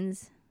it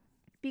ends.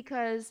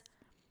 because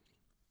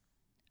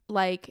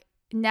like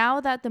now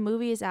that the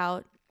movie is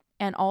out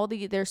and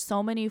there's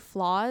so many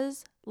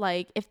flaws,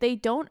 like if they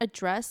don't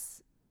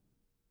address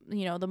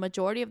the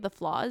majority of the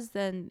flaws,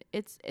 then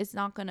it's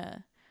not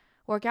gonna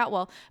work out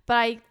well. But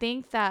I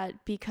think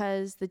that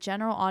because the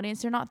general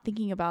audience, they're not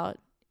thinking about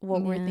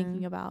what we're Yeah.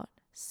 thinking about,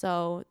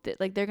 so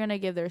they're gonna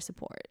give their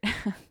support.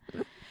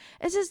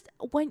 It's just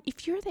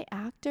if you're the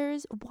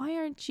actors, why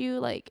aren't you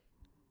like,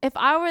 if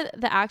I were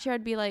the actor,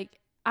 I'd be like,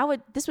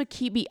 this would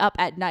keep me up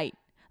at night.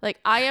 Like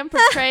I am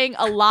portraying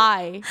a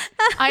lie.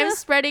 I am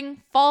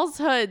spreading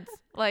falsehoods.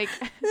 Like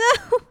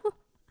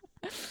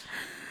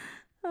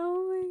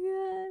Oh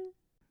my god.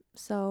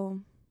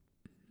 So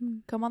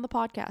come on the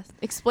podcast.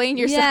 Explain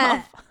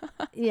yourself.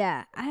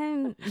 Yeah,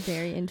 I'm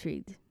very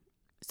intrigued.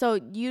 So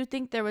you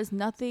think there was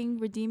nothing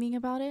redeeming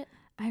about it?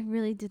 I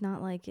really did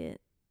not like it.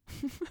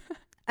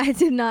 I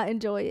did not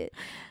enjoy it.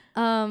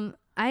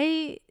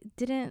 I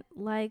didn't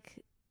like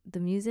the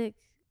music.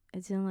 I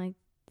didn't like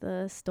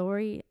the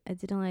story. I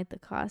didn't like the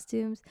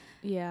costumes.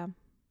 Yeah.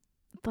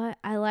 But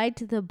I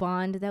liked the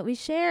bond that we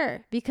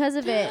share because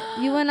of it.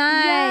 You and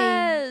I.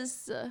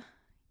 Yes.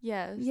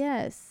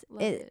 Yes.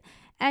 Love it.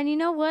 And you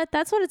know what?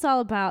 That's what it's all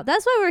about.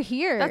 That's why we're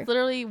here. That's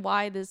literally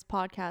why this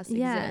podcast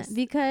exists.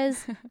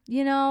 Because,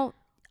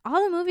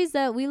 all the movies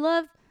that we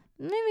love,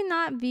 maybe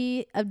not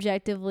be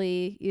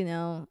objectively,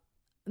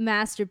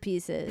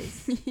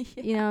 masterpieces.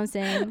 You know what I'm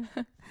saying?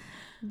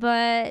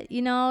 But,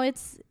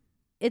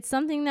 it's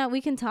something that we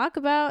can talk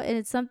about, and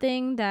it's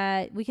something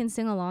that we can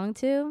sing along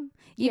to.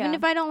 Even Yeah.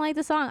 if I don't like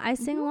the song, I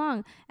sing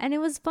along. And it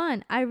was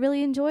fun. I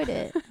really enjoyed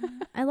it.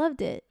 I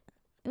loved it.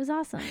 It was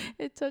awesome.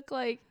 It took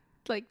like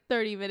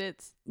 30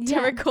 minutes to Yeah.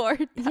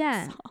 record that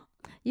Yeah. song.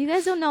 You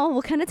guys don't know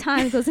what kind of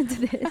time goes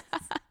into this.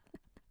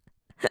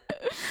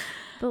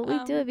 But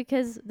we do it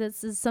because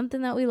this is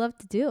something that we love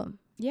to do.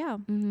 Yeah.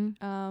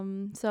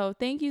 Mm-hmm. So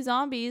thank you,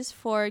 zombies,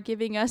 for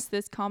giving us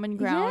this common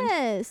ground.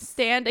 Yes.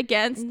 Stand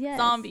against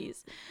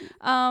zombies.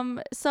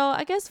 So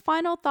I guess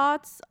final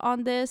thoughts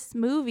on this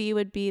movie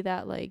would be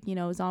that, like, you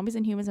know, zombies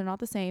and humans are not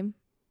the same.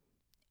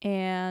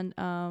 And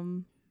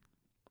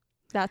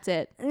that's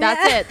it.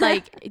 That's it.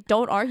 Like,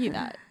 don't argue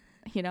that,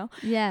 you know?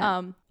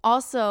 Yeah.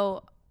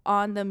 Also,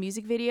 on the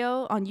music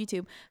video on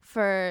YouTube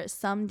for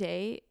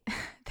Someday,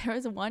 there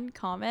was one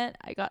comment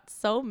I got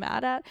so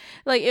mad at.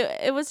 Like,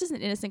 it was just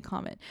an innocent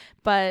comment,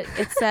 but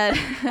it said,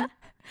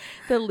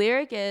 the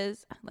lyric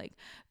is like,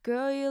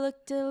 girl, you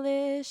look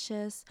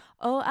delicious.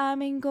 Oh, I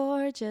mean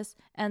gorgeous.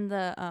 And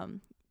the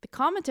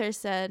commenter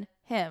said,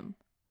 him,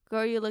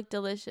 girl, you look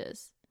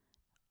delicious.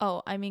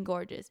 Oh, I mean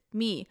gorgeous.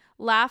 Me,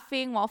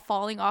 laughing while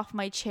falling off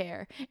my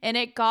chair. And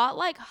it got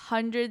like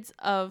hundreds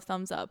of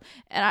thumbs up.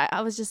 And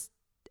I was just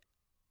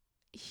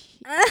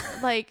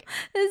like,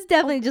 it's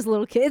definitely just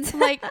little kids.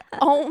 Like,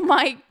 oh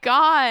my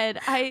God.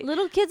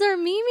 Little kids are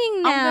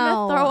memeing now.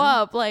 I'm gonna throw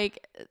up.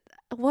 Like,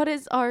 what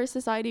has our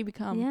society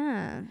become?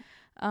 Yeah.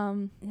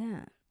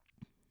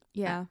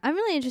 Yeah. I'm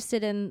really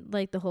interested in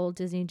like the whole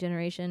Disney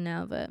generation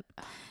now, but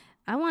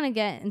I want to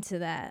get into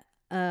that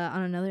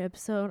on another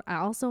episode. I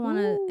also want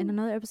to, in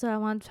another episode, I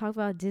want to talk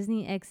about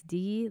Disney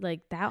XD,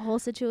 like that whole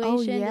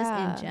situation just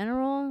in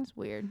general. It's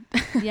weird.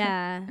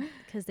 Yeah,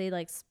 because they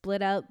like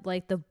split up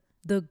like the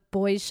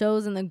boys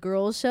shows and the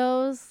girls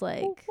shows.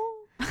 Like,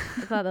 I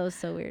thought that was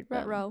so weird.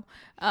 Row.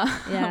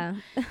 Yeah.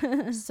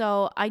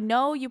 So I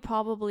know you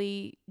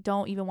probably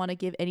don't even want to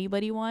give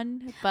anybody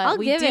one, but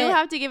we do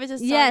have to give it to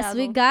Star Yes, Dazzle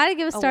we gotta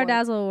give a Star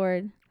Dazzle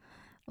award.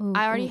 Ooh,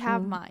 I already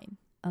have mine.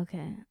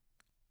 Okay.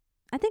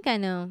 I think I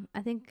know. I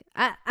think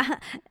I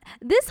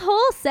this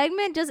whole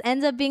segment just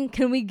ends up being,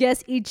 can we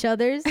guess each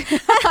other's?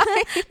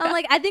 I'm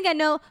like, I think I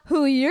know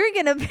who you're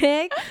gonna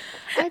pick.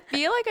 I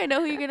feel like I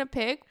know who you're gonna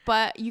pick,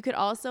 but you could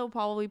also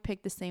probably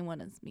pick the same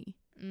one as me.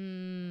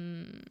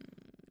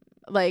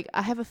 Like,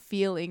 I have a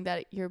feeling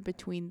that you're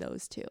between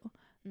those two.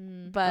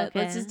 But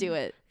let's just do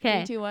it.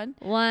 Okay. 3, 2, 1.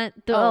 1,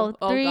 Oh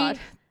 3, God.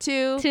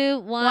 2,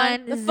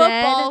 1. The Zed.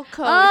 football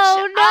coach.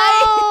 Oh no!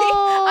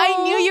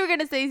 I knew you were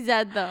gonna say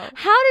Zed though.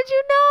 How did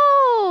you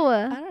know?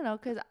 I don't know,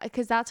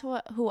 cause that's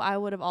who I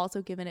would have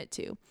also given it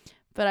to,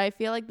 but I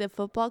feel like the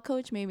football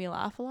coach made me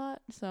laugh a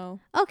lot. So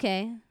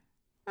okay,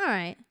 all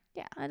right.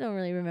 Yeah, I don't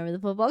really remember the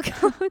football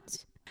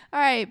coach. All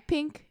right,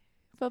 pink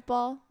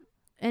football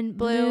and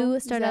blue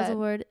Star Dazzle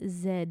award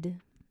Zed.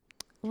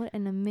 What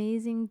an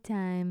amazing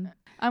time.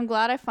 I'm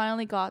glad I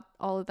finally got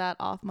all of that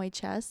off my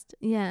chest.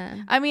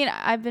 Yeah. I mean,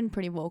 I've been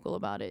pretty vocal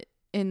about it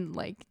in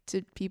like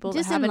to people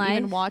just that haven't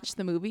even watched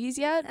the movies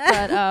yet.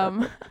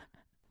 But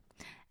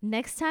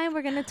next time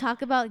we're gonna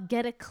talk about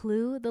Get a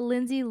Clue, the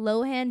Lindsay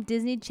Lohan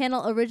Disney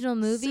Channel original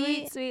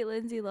movie. Sweet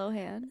Lindsay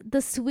Lohan.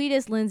 The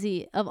sweetest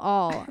Lindsay of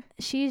all.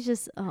 She's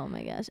just, oh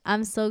my gosh.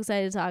 I'm so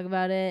excited to talk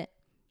about it.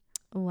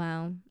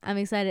 Wow. I'm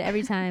excited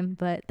every time,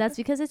 but that's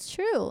because it's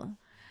true.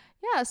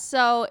 Yeah,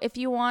 so if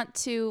you want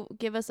to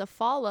give us a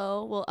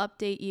follow, we'll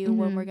update you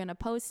when we're gonna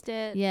post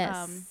it.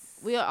 Yes.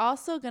 We are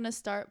also gonna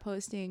start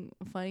posting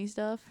funny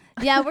stuff.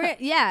 Yeah, we're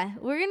gonna,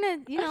 we're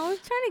trying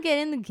to get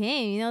in the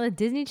game, the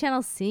Disney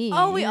Channel scene.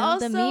 Oh, we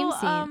also the meme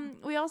scene.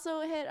 We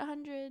also hit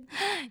 100.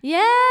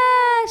 Yeah,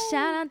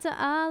 shout out to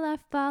all our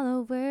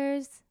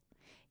followers.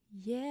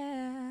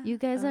 Yeah. You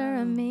guys are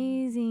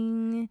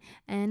amazing,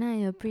 and I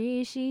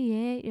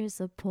appreciate your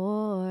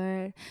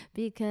support,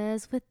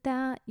 because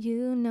without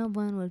you, no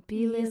one would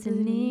be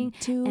listening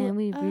to and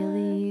we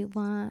really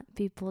want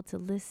people to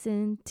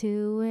listen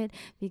to it,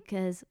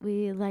 because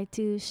we like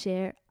to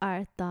share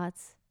our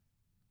thoughts.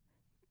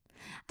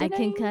 I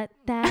can cut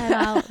that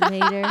out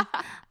later.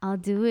 I'll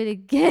do it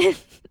again.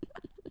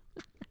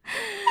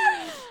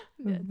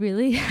 I'm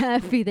really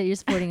happy that you're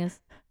supporting us.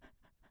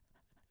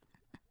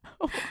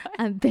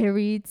 I'm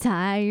very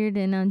tired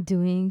and I'm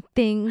doing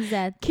things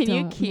that Can don't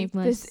you keep make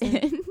much this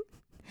sense. in?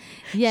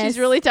 Yes. She's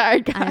really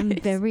tired, guys. I'm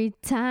very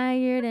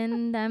tired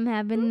and I'm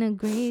having a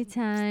great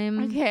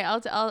time. Okay,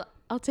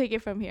 I'll take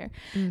it from here.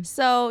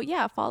 So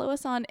yeah, follow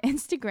us on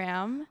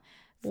Instagram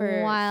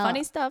for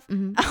funny stuff. I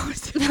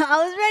was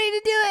ready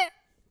to do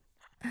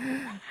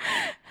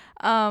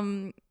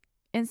it.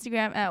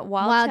 Instagram at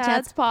Wild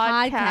Chats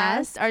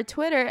Podcast. Our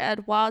Twitter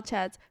at Wild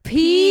Chats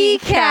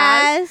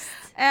PCast.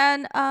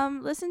 And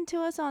listen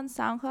to us on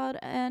SoundCloud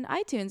and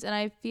iTunes. And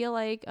I feel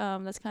like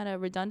that's kind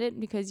of redundant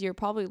because you're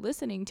probably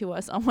listening to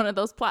us on one of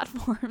those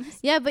platforms.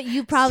 Yeah, but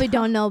you probably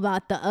don't know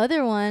about the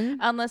other one.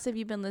 Unless if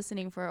you've been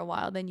listening for a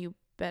while, then you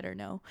better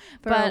know.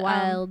 For a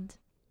wild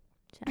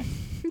chat.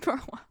 For a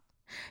while.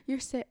 You're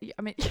Sarah.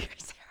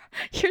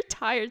 You're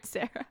tired,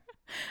 Sarah.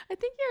 I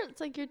think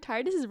your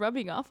tiredness is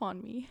rubbing off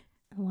on me.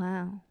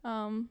 Wow.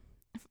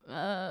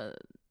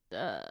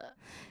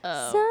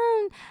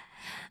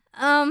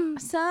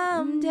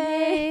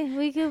 Someday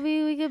we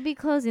could be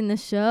closing the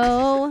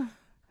show.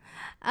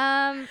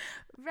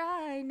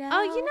 Right now.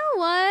 Oh, you know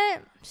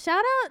what?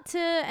 Shout out to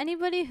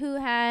anybody who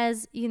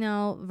has,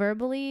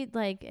 verbally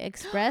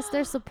expressed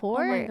their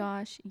support. Oh my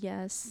gosh,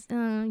 yes.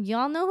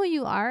 Y'all know who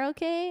you are,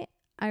 okay?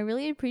 I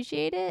really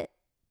appreciate it.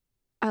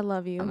 I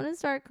love you. I'm gonna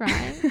start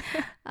crying.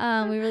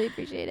 We really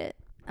appreciate it.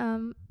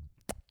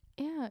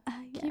 Yeah,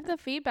 yeah. keep the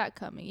feedback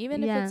coming,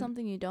 even if Yeah. it's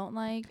something you don't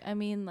like. I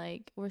mean,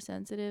 like, we're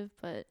sensitive,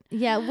 but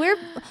Yeah,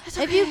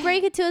 if you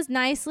break it to us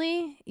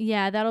nicely,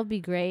 yeah, that'll be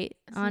great.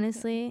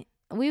 Honestly,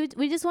 we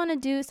just want to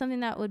do something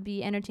that would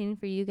be entertaining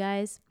for you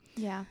guys.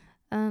 yeah,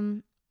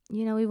 You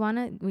know, we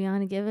wanna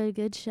give it a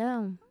good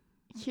show.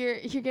 you're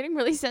getting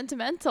really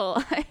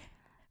sentimental.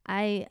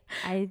 I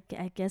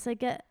guess I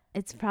get.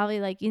 It's probably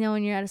like, you know,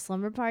 when you're at a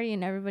slumber party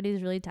and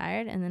everybody's really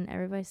tired, and then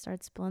everybody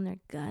starts spilling their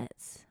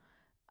guts.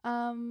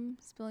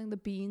 Spilling the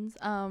beans.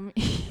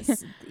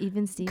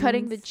 Even Stevens.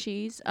 Cutting the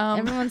cheese.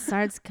 Everyone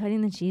starts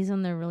cutting the cheese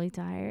when they're really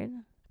tired,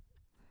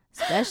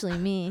 especially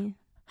me.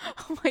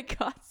 Oh my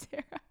God,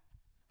 Sarah.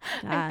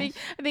 Gosh.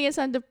 I think it's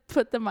time to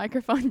put the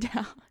microphone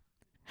down.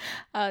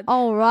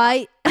 All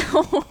right.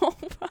 Oh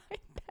my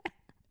bad.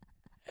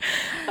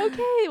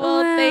 Okay,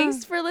 well,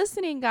 thanks for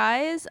listening,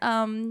 guys.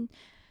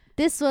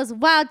 This was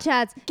Wild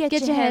Chats. Get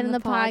your head in the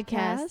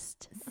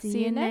podcast.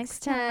 See you next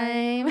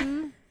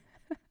time.